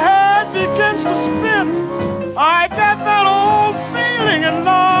 my head begins to spin. I get that old feeling, and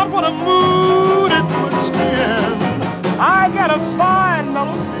Lord, what a mood it puts me in. I get a fine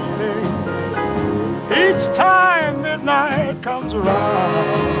mellow feeling each time midnight comes around.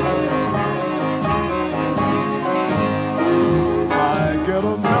 I get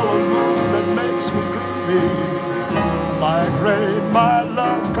a mellow mood that makes me groovy. Like rain, my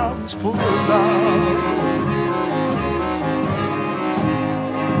love comes pouring down.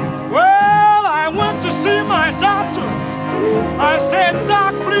 Well, I went to see my doctor. I said,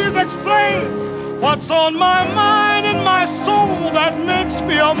 Doc, please explain what's on my mind and my soul that makes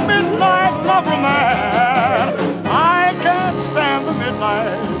me a midnight lover man. I can't stand the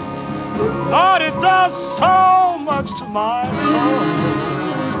midnight. Lord, it does so much to my soul.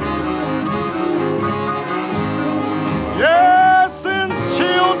 Yes, sends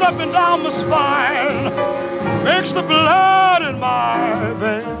chills up and down my spine, makes the blood in my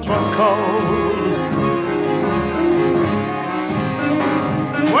veins run cold.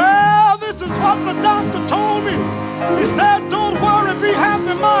 Well, this is what the doctor told me. He said, don't worry, be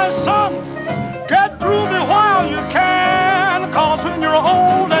happy, my son. Get groovy while you can, 'cause when you're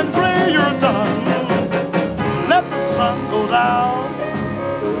old and gray, you're done. Let the sun go down,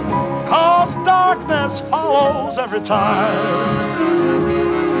 'cause darkness follows every time.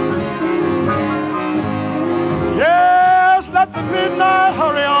 Yes, let the midnight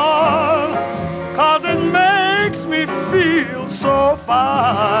hurry on, 'cause it makes me feel so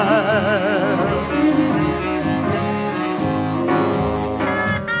fine.